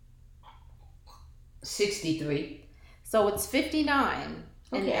 63. So it's 59.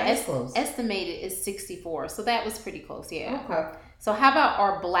 Okay, and that's close. Estimated is 64. So that was pretty close, yeah. Okay. So how about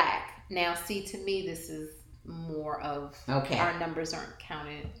our black? Now, see, to me, this is more of our numbers aren't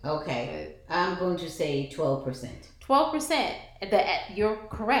counted. Okay. I'm going to say 12%. 12%. You're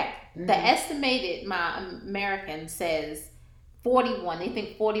correct. Mm-hmm. The estimated American says 41. They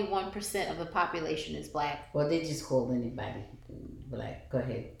think 41% of the population is black. Well, they just call anybody black. Go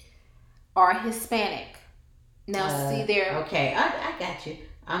ahead. Are Hispanic. Now, see there. Okay, I got you.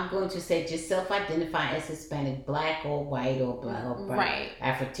 I'm going to say just self-identify as Hispanic, black or white or black or right.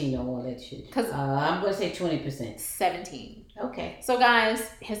 Afro-Latino, all that shit. I'm going to say 20%. 17. Okay. So,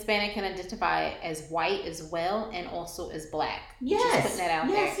 guys, Hispanic can identify as white as well and also as black. Yes. Just putting that out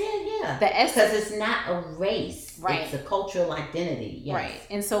there. Yeah. Because it's not a race. Right. It's a cultural identity. Yes. Right.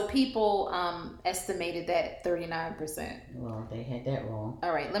 And so people estimated that 39%. Well, they had that wrong.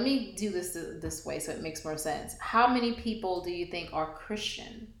 All right. Let me do this way so it makes more sense. How many people do you think are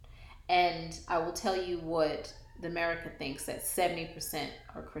Christian? And I will tell you what the America thinks, that 70%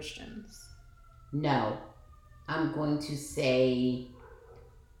 are Christians. No. I'm going to say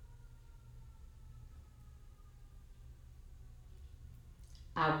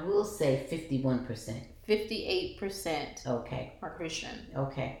I will say 51%. 58% are Christian.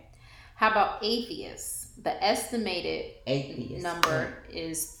 Okay. How about atheists? The estimated number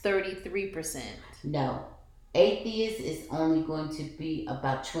is 33%. No. Atheists is only going to be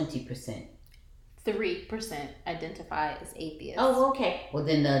about 20%. 3% identify as atheists. Oh, okay. Well,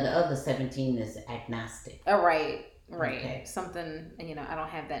 then the other 17 is agnostic. Oh, right. Okay. Something, I don't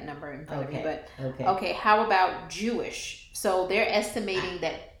have that number in front of me, but okay. How about Jewish? So they're estimating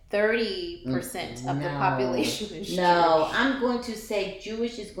that 30% of the population is Jewish. No, I'm going to say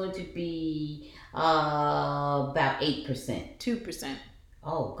Jewish is going to be about 8%. 2%.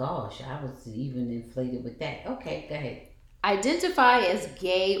 Oh gosh, I was even inflated with that. Okay, go ahead. Identify as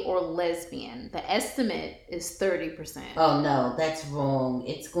gay or lesbian. The estimate is 30%. Oh no, that's wrong.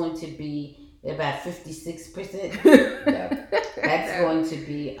 It's going to be about 56%. No, that's going to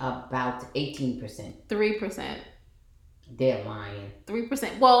be about 18%. 3%. They're lying.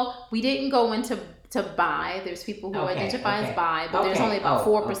 3%. Well, we didn't go into bi. There's people who identify as bi, but there's only about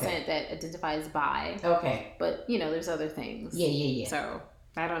 4% that identify as bi. Okay. But there's other things. Yeah. So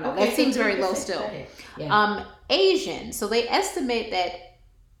I don't know. That seems very low still. Yeah. Asian. So they estimate that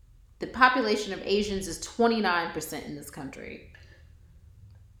The population of Asians is 29% in this country.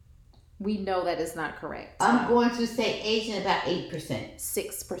 We know that is not correct. I'm going to say Asian about 8%.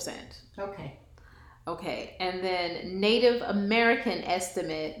 6%. Okay. Okay, and then Native American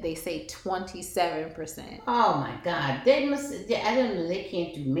estimate, they say 27%. Oh my God, they must. I don't know. They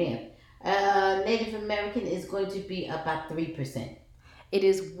can't do math. Native American is going to be about 3%. It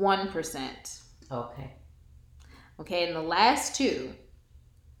is 1%. Okay. Okay, and the last two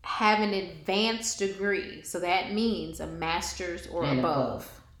have an advanced degree, so that means a master's or above.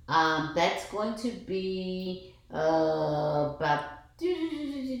 That's going to be about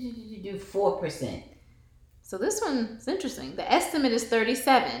 4%. So this one's interesting. The estimate is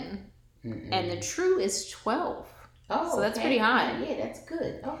 37, and the true is 12. Oh, so that's pretty high. Yeah, that's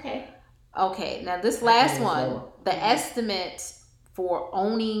good. Okay. Okay, now this last one, the estimate for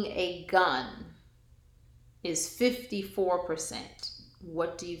owning a gun is 54%.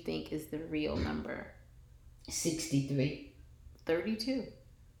 What do you think is the real number? 63. 32.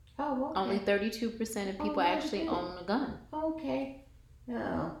 Oh, okay. Only 32% of people actually own a gun. Okay.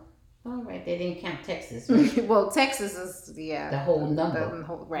 Oh, all right. They didn't count Texas, right? Well, Texas is, the whole number.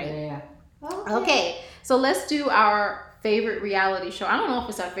 Right. Yeah. Okay, so let's do our favorite reality show. I don't know if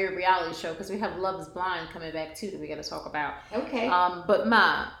it's our favorite reality show because we have Love is Blind coming back too that we got to talk about. Okay. But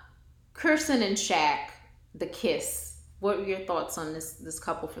Kirsten and Shaq, the kiss. What are your thoughts on this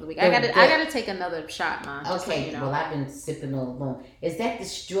couple for the week? I gotta take another shot, Ma. Okay. So you know. Well, I've been sipping all along. Is that the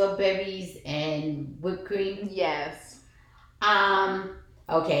strawberries and whipped cream? Yes.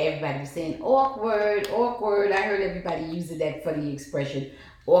 Okay. Everybody was saying awkward. I heard everybody using that funny expression,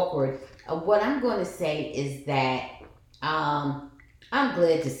 awkward. What I'm going to say is that I'm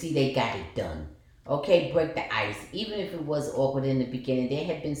glad to see they got it done. Okay, break the ice. Even if it was awkward in the beginning, there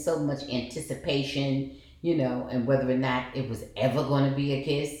had been so much anticipation, and whether or not it was ever going to be a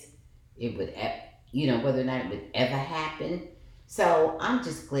kiss, whether or not it would ever happen. So I'm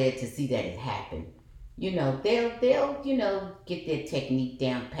just glad to see that it happened. They'll get their technique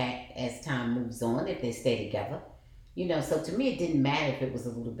down pat as time moves on if they stay together. So to me, it didn't matter if it was a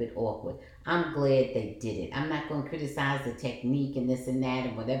little bit awkward. I'm glad they did it. I'm not going to criticize the technique and this and that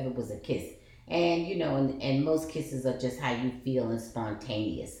and whatever was a kiss. And, and most kisses are just how you feel and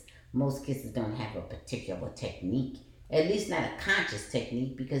spontaneous. Most kisses don't have a particular technique. At least not a conscious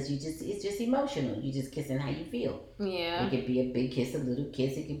technique because it's just emotional. You're just kissing how you feel. Yeah. It could be a big kiss, a little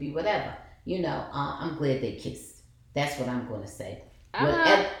kiss. It could be whatever. I'm glad they kissed. That's what I'm going to say.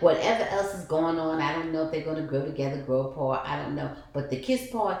 Whatever else is going on, I don't know if they're going to grow together, grow apart. I don't know. But the kiss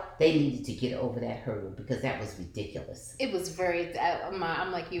part, they needed to get over that hurdle because that was ridiculous. It was very.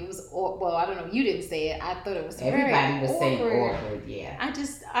 I'm like you. It was. Well, I don't know. You didn't say it. I thought it was. Everybody was awkward. saying awkward. Yeah. I don't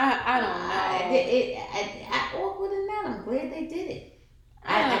know. Awkward or not, I'm glad they did it.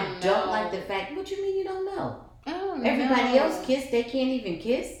 I don't like the fact. What you mean you don't know? Everybody else kissed. They can't even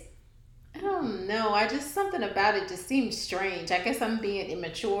kiss. I don't know. Something about it just seems strange. I guess I'm being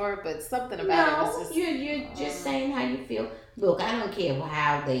immature, but something about it was just... You're just saying how you feel. Look, I don't care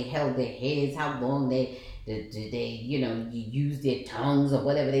how they held their heads, how long they used their tongues or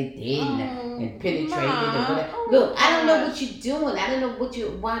whatever they did and penetrated or whatever. Look, I don't know what you're doing. I don't know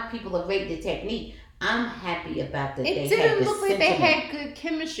why people are rating the technique. I'm happy about that. It didn't look like they had good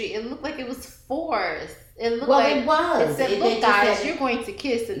chemistry. It looked like it was forced. It looked like it was. It said, "Look, guys, you're going to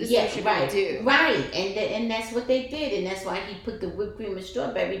kiss, and this is what you're going to do." Right, and that's what they did, and that's why he put the whipped cream and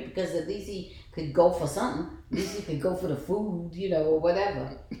strawberry because at least he could go for something. At least he could go for the food, or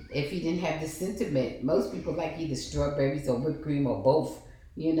whatever. If he didn't have the sentiment, most people like either strawberries or whipped cream or both.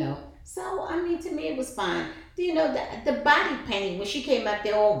 So I mean, to me, it was fine. The body painting when she came out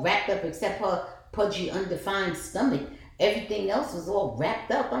there all wrapped up except her pudgy, undefined stomach. Everything else was all wrapped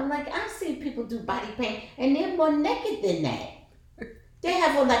up. I'm like, I've seen people do body paint and they're more naked than that. They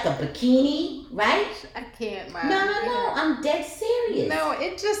have on like a bikini, right? I can't. No. I'm dead serious. No,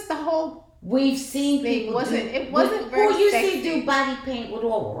 it just the whole. We've seen people It wasn't very. Who you see do body paint with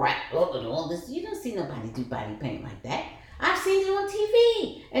all wrapped up and all this? You don't see nobody do body paint like that. I've seen it on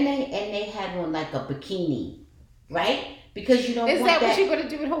TV, and they had on like a bikini, right? Because you don't. Is that what you're gonna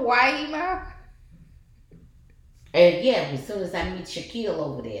do in Hawaii, Ma? As soon as I meet Shaquille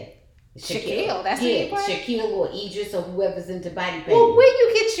over there. Shaquille, that's Shaquille or Idris or whoever's into body paint. Well, where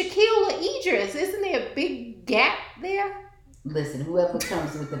you get Shaquille or Idris? Isn't there a big gap there? Listen, whoever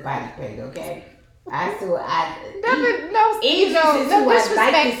comes with the body paint, okay? Idris I'd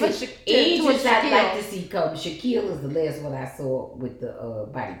like to see come. Shaquille is the last one I saw with the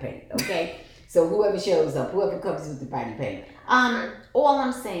body paint, okay? So whoever shows up, whoever comes with the body paint. All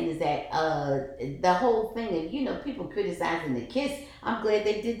I'm saying is that the whole thing of, people criticizing the kiss, I'm glad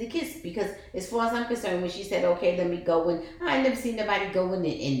they did the kiss because, as far as I'm concerned, when she said, "Okay, let me go," and I ain't never seen nobody go in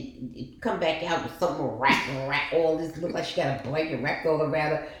and come back out with something wrap all this look like she got a blanket wrapped all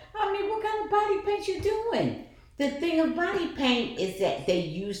around her. I mean, what kind of body paint you doing? The thing of body paint is that they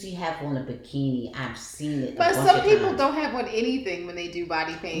usually have on a bikini. I've seen it. But some people don't have on anything when they do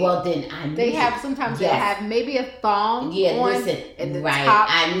body paint. Well, then I knew they have sometimes they have maybe a thong. Yeah, on, listen, and the right. top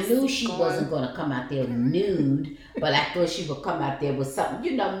I knew she wasn't going to come out there nude, but I thought she would come out there with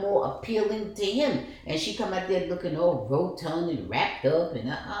something, more appealing to him. And she come out there looking all rotund and wrapped up,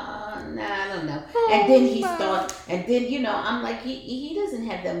 and I don't know. And then he starts, and then I'm like, he doesn't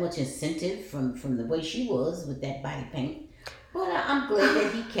have that much incentive from the way she was with that body paint. But I'm glad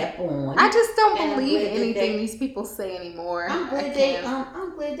that he kept on. I just don't believe anything these people say anymore. I'm glad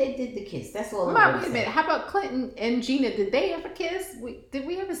they did the kiss. That's all. Wait a minute. How about Clinton and Gina? Did they ever kiss? Did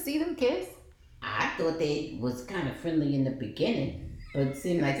we ever see them kiss? I thought they was kind of friendly in the beginning, but it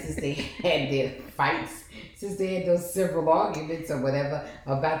seemed like since they had their fights, since they had those several arguments or whatever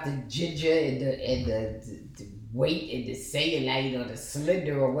about the ginger and the weight and the cellulite or the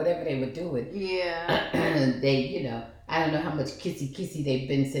slender or whatever they were doing. Yeah. They, I don't know how much kissy they've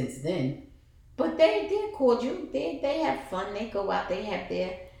been since then, but they're cordial. They have fun. They go out. They have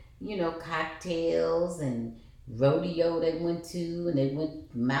their, cocktails and rodeo they went to, and they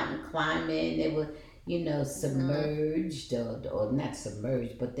went mountain climbing. They were, submerged or not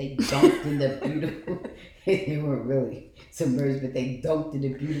submerged, but they dunked in the beautiful. They weren't really submerged, but they dunked in the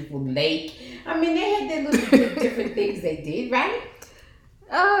beautiful lake. I mean, they had their little different things they did, right?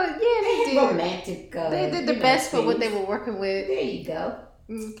 Yeah, they did. Romantic. They did the best for what they were working with. There you go.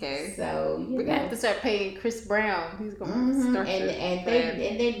 Okay. So we're gonna have to start paying Chris Brown. He's gonna start. And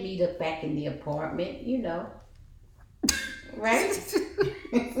they meet up back in the apartment, right?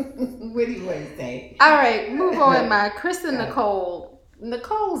 What do you want to say? All right, move on. My Chris and Nicole.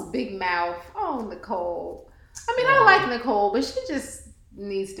 Nicole's big mouth. Oh, Nicole. I mean, I like Nicole, but she just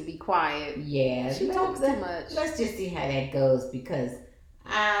needs to be quiet. Yeah, she talks too much. Let's just see how that goes because.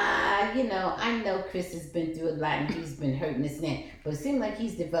 I know Chris has been through a lot and he's been hurting his neck, but it seems like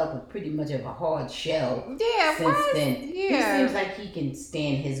he's developed pretty much of a hard shell since then. Yeah. He seems like he can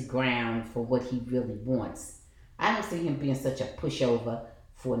stand his ground for what he really wants. I don't see him being such a pushover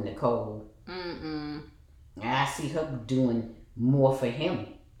for Nicole. I see her doing more for him.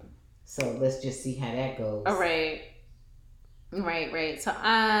 So let's just see how that goes. All right. Right. So,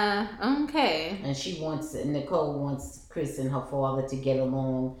 okay. And Nicole wants Chris and her father to get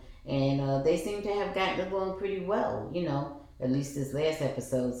along, and they seem to have gotten along pretty well, at least this last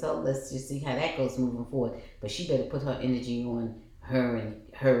episode. So let's just see how that goes moving forward. But she better put her energy on her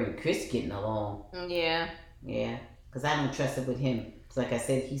and Chris getting along. Yeah. Yeah, because I don't trust it with him. Because like I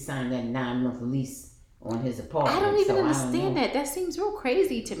said, he signed that 9-month lease on his apartment. I don't even understand that. That seems real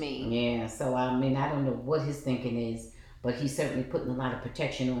crazy to me. Yeah, so I mean, I don't know what his thinking is. But he's certainly putting a lot of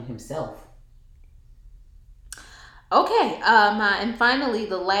protection on himself. Okay. And finally,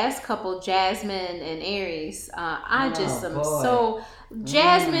 the last couple, Jasmine and Aries.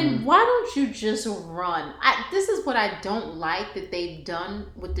 Jasmine, why don't you just run? This is what I don't like that they've done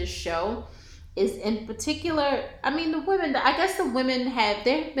with this show. Is in particular, I mean, the women. I guess the women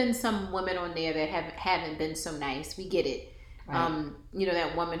there have been some women on there that haven't been so nice. We get it. Right.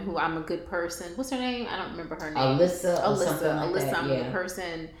 That woman who I'm a good person. What's her name? I don't remember her name. Alyssa, I'm a good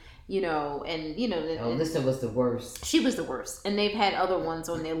person. Alyssa was the worst. She was the worst. And they've had other ones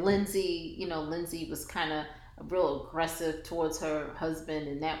on there. Lindsay, Lindsay was kind of real aggressive towards her husband,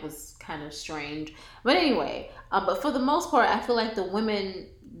 and that was kind of strange. But anyway, but for the most part, I feel like the women,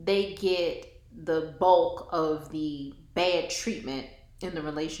 they get the bulk of the bad treatment in the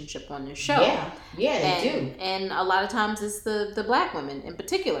relationship on the show. They do. And a lot of times it's the black women in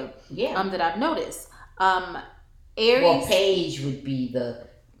particular. That I've noticed. Aries. Well, Paige would be the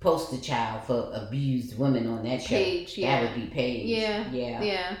poster child for abused women on that show. Paige, yeah. That would be Paige.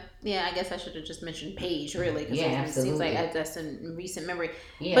 Yeah. I guess I should have just mentioned Paige, really, because it seems like that's in recent memory.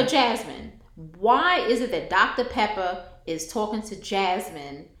 Yeah. But Jasmine, why is it that Dr. Pepper is talking to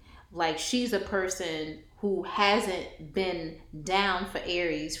Jasmine like she's a person who hasn't been down for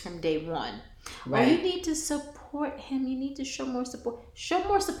Aries from day one? Right. Or you need to support him. You need to show more support. Show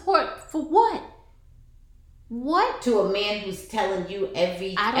more support for what? What? To a man who's telling you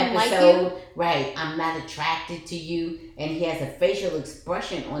every episode, like you. Right, I'm not attracted to you, and he has a facial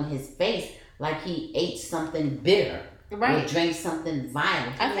expression on his face like he ate something bitter. or drink something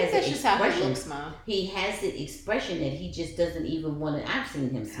vile. I think that's just how he looks, Mom. He has the expression that he just doesn't even want to. I've seen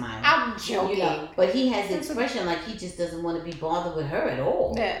him smile. I'm joking. You know, but he has the expression like he just doesn't want to be bothered with her at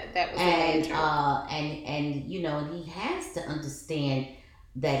all. That was and you know, he has to understand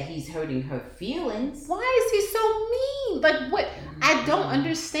that he's hurting her feelings. Why is he so mean? Like, what? I don't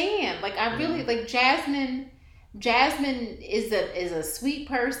understand. Like, I really like Jasmine. Jasmine is a sweet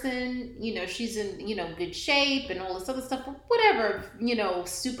person. You know, she's in, you know, good shape and all this other stuff. Whatever, you know,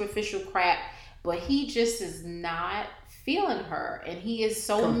 superficial crap. But he just is not feeling her, and he is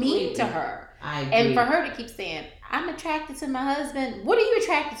so mean to her. I agree. And for her to keep saying, "I'm attracted to my husband." What are you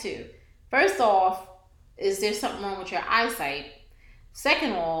attracted to? First off, is there something wrong with your eyesight?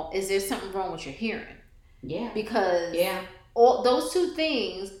 Second of all, is there something wrong with your hearing? Yeah. Because all those two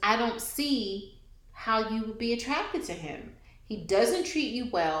things, I don't see how you would be attracted to him. He doesn't treat you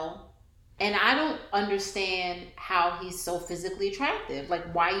well, and I don't understand how he's so physically attractive. Like,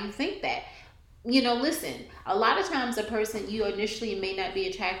 why you think that? You know, listen, a lot of times a person, you initially may not be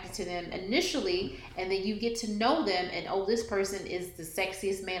attracted to them initially, and then you get to know them, and oh, this person is the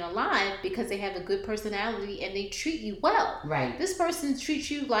sexiest man alive because they have a good personality and they treat you well. Right. This person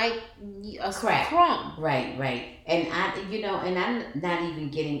treats you like a crumb. Right. And I'm not even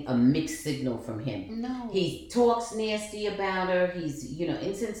getting a mixed signal from him. No. He talks nasty about her. He's, you know,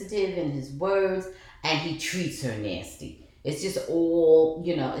 insensitive in his words, and he treats her nasty. It's just all,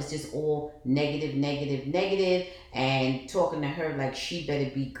 you know, it's just all negative, and talking to her like she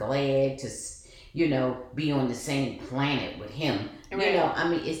better be glad to, you know, be on the same planet with him. Right. You know, I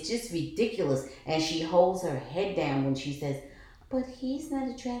mean, it's just ridiculous. And she holds her head down when she says, "But he's not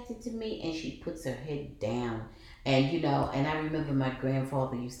attracted to me," and she puts her head down. And, you know, and I remember my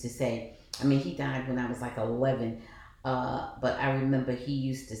grandfather used to say, I mean, he died when I was like 11, but I remember he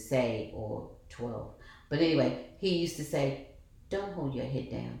used to say, or 12, but anyway, he used to say, "Don't hold your head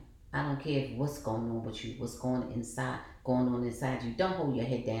down. I don't care what's going on with you, what's going on inside you. Don't hold your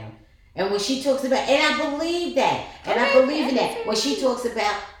head down." And when she talks about, and I believe that, and I believe in that, when she talks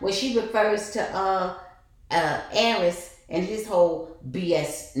about, when she refers to Aris and his whole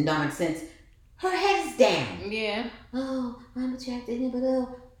BS nonsense, her head is down. Yeah. Oh, I'm attracted to him, but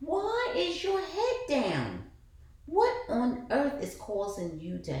why is your head down? What on earth is causing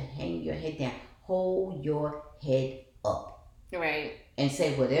you to hang your head down? Hold your head up. Right. And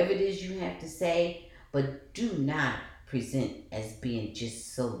say whatever it is you have to say, but do not present as being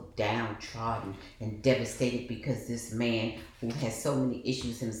just so downtrodden and devastated because this man who has so many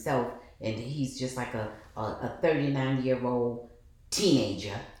issues himself, and he's just like a 39-year-old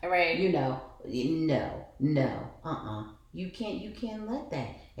teenager. Right. You know, no, You can't let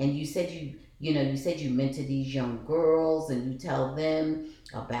that. And you said you said you mentor these young girls and you tell them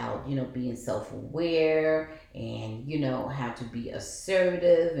about, you know, being self-aware and, you know, how to be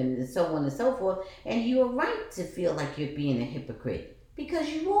assertive and so on and so forth. And you're right to feel like you're being a hypocrite because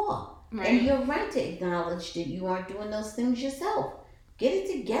you are. Right. And you're right to acknowledge that you aren't doing those things yourself. Get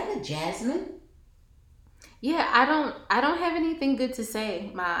it together, Jasmine. Yeah, I don't have anything good to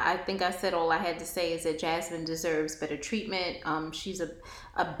say. I think I said all I had to say is that Jasmine deserves better treatment. She's a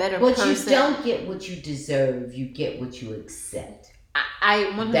better person. But you don't get what you deserve. You get what you accept. I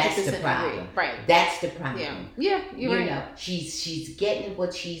 100% That's the problem. agree. Right. That's the problem. Yeah, you're right. You know, she's getting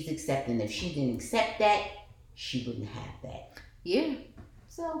what she's accepting. If she didn't accept that, she wouldn't have that. Yeah.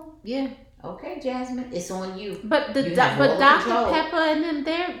 So yeah. Okay, Jasmine, it's on you. But Dr. Pepper and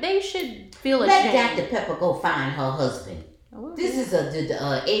them, they should feel ashamed. Let Dr. Pepper go find her husband. This is a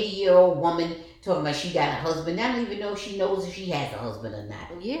 80-year-old woman talking about she got a husband. I don't even know if she knows if she has a husband or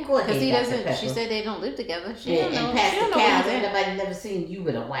not. Yeah, go ahead, because he doesn't. Pepper. She said they don't live together. She yeah, don't know. And Pastor Cows, ain't nobody never seen you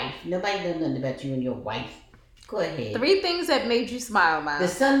with a wife. Nobody knows nothing about you and your wife. Go ahead. 3 things that made you smile, Mom. The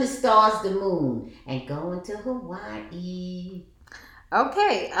sun, the stars, the moon, and going to Hawaii.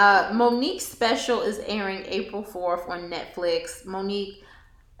 Okay, Monique's special is airing April 4th on Netflix. Monique,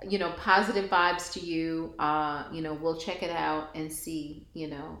 you know, positive vibes to you. You know, we'll check it out and see, you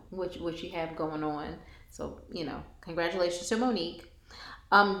know, what you have going on. So, you know, congratulations to Monique.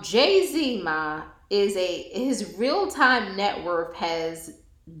 Jay-Z, his real-time net worth has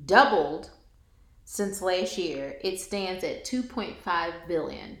doubled since last year. It stands at $2.5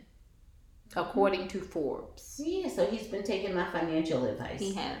 billion. According to Forbes. Yeah, so he's been taking my financial advice.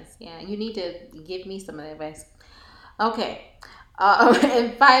 He has, yeah. You need to give me some of that advice. Okay.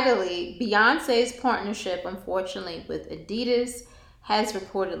 And finally, Beyonce's partnership, unfortunately, with Adidas has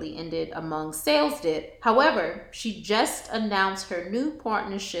reportedly ended among sales dip. However, she just announced her new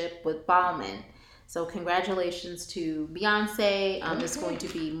partnership with Ballman. So congratulations to Beyonce. It's going to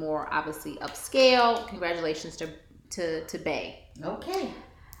be more, obviously, upscale. Congratulations to to Bay. Okay.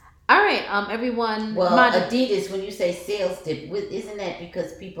 All right, everyone. Well, Adidas, when you say sales dip, isn't that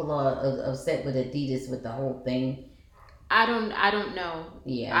because people are upset with Adidas with the whole thing? I don't know.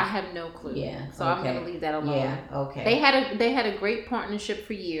 Yeah. I have no clue. Yeah. So I'm gonna leave that alone. Yeah. Okay. They had a great partnership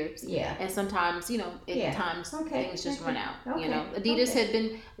for years. Yeah. And sometimes, things just run out. Okay. Adidas had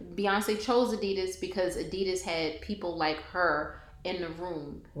been Beyonce chose Adidas because Adidas had people like her in the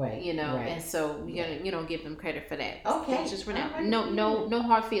room. Right. Right. And so we're gonna give them credit for that. Okay. Things just run out. Right. No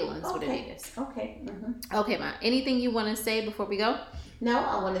hard feelings with Adidas. Okay. Mm-hmm. Okay, Ma. Anything you want to say before we go? No,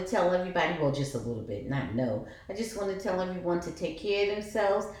 I want to tell everybody, well, just a little bit, not no. I just want to tell everyone to take care of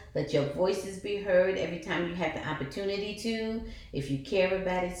themselves. Let your voices be heard every time you have the opportunity to. If you care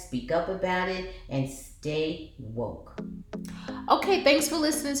about it, speak up about it, and stay woke. Okay, thanks for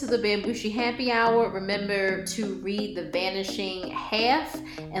listening to the Bambushi Happy Hour. Remember to read The Vanishing Half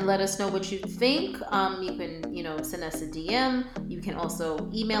and let us know what you think. You can, send us a DM. You can also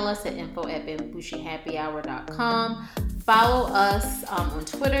email us at info@bambushihappyhour.com. Follow us on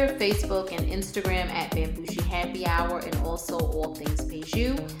Twitter, Facebook, and Instagram at Bambushi Happy Hour, and also All Things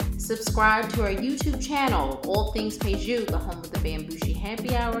Peju. Subscribe to our YouTube channel, All Things Peju, the home of the Bambushi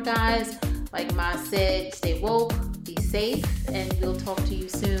Happy Hour, guys. Like Ma said, stay woke, be safe, and we'll talk to you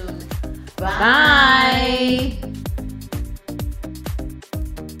soon. Bye. Bye.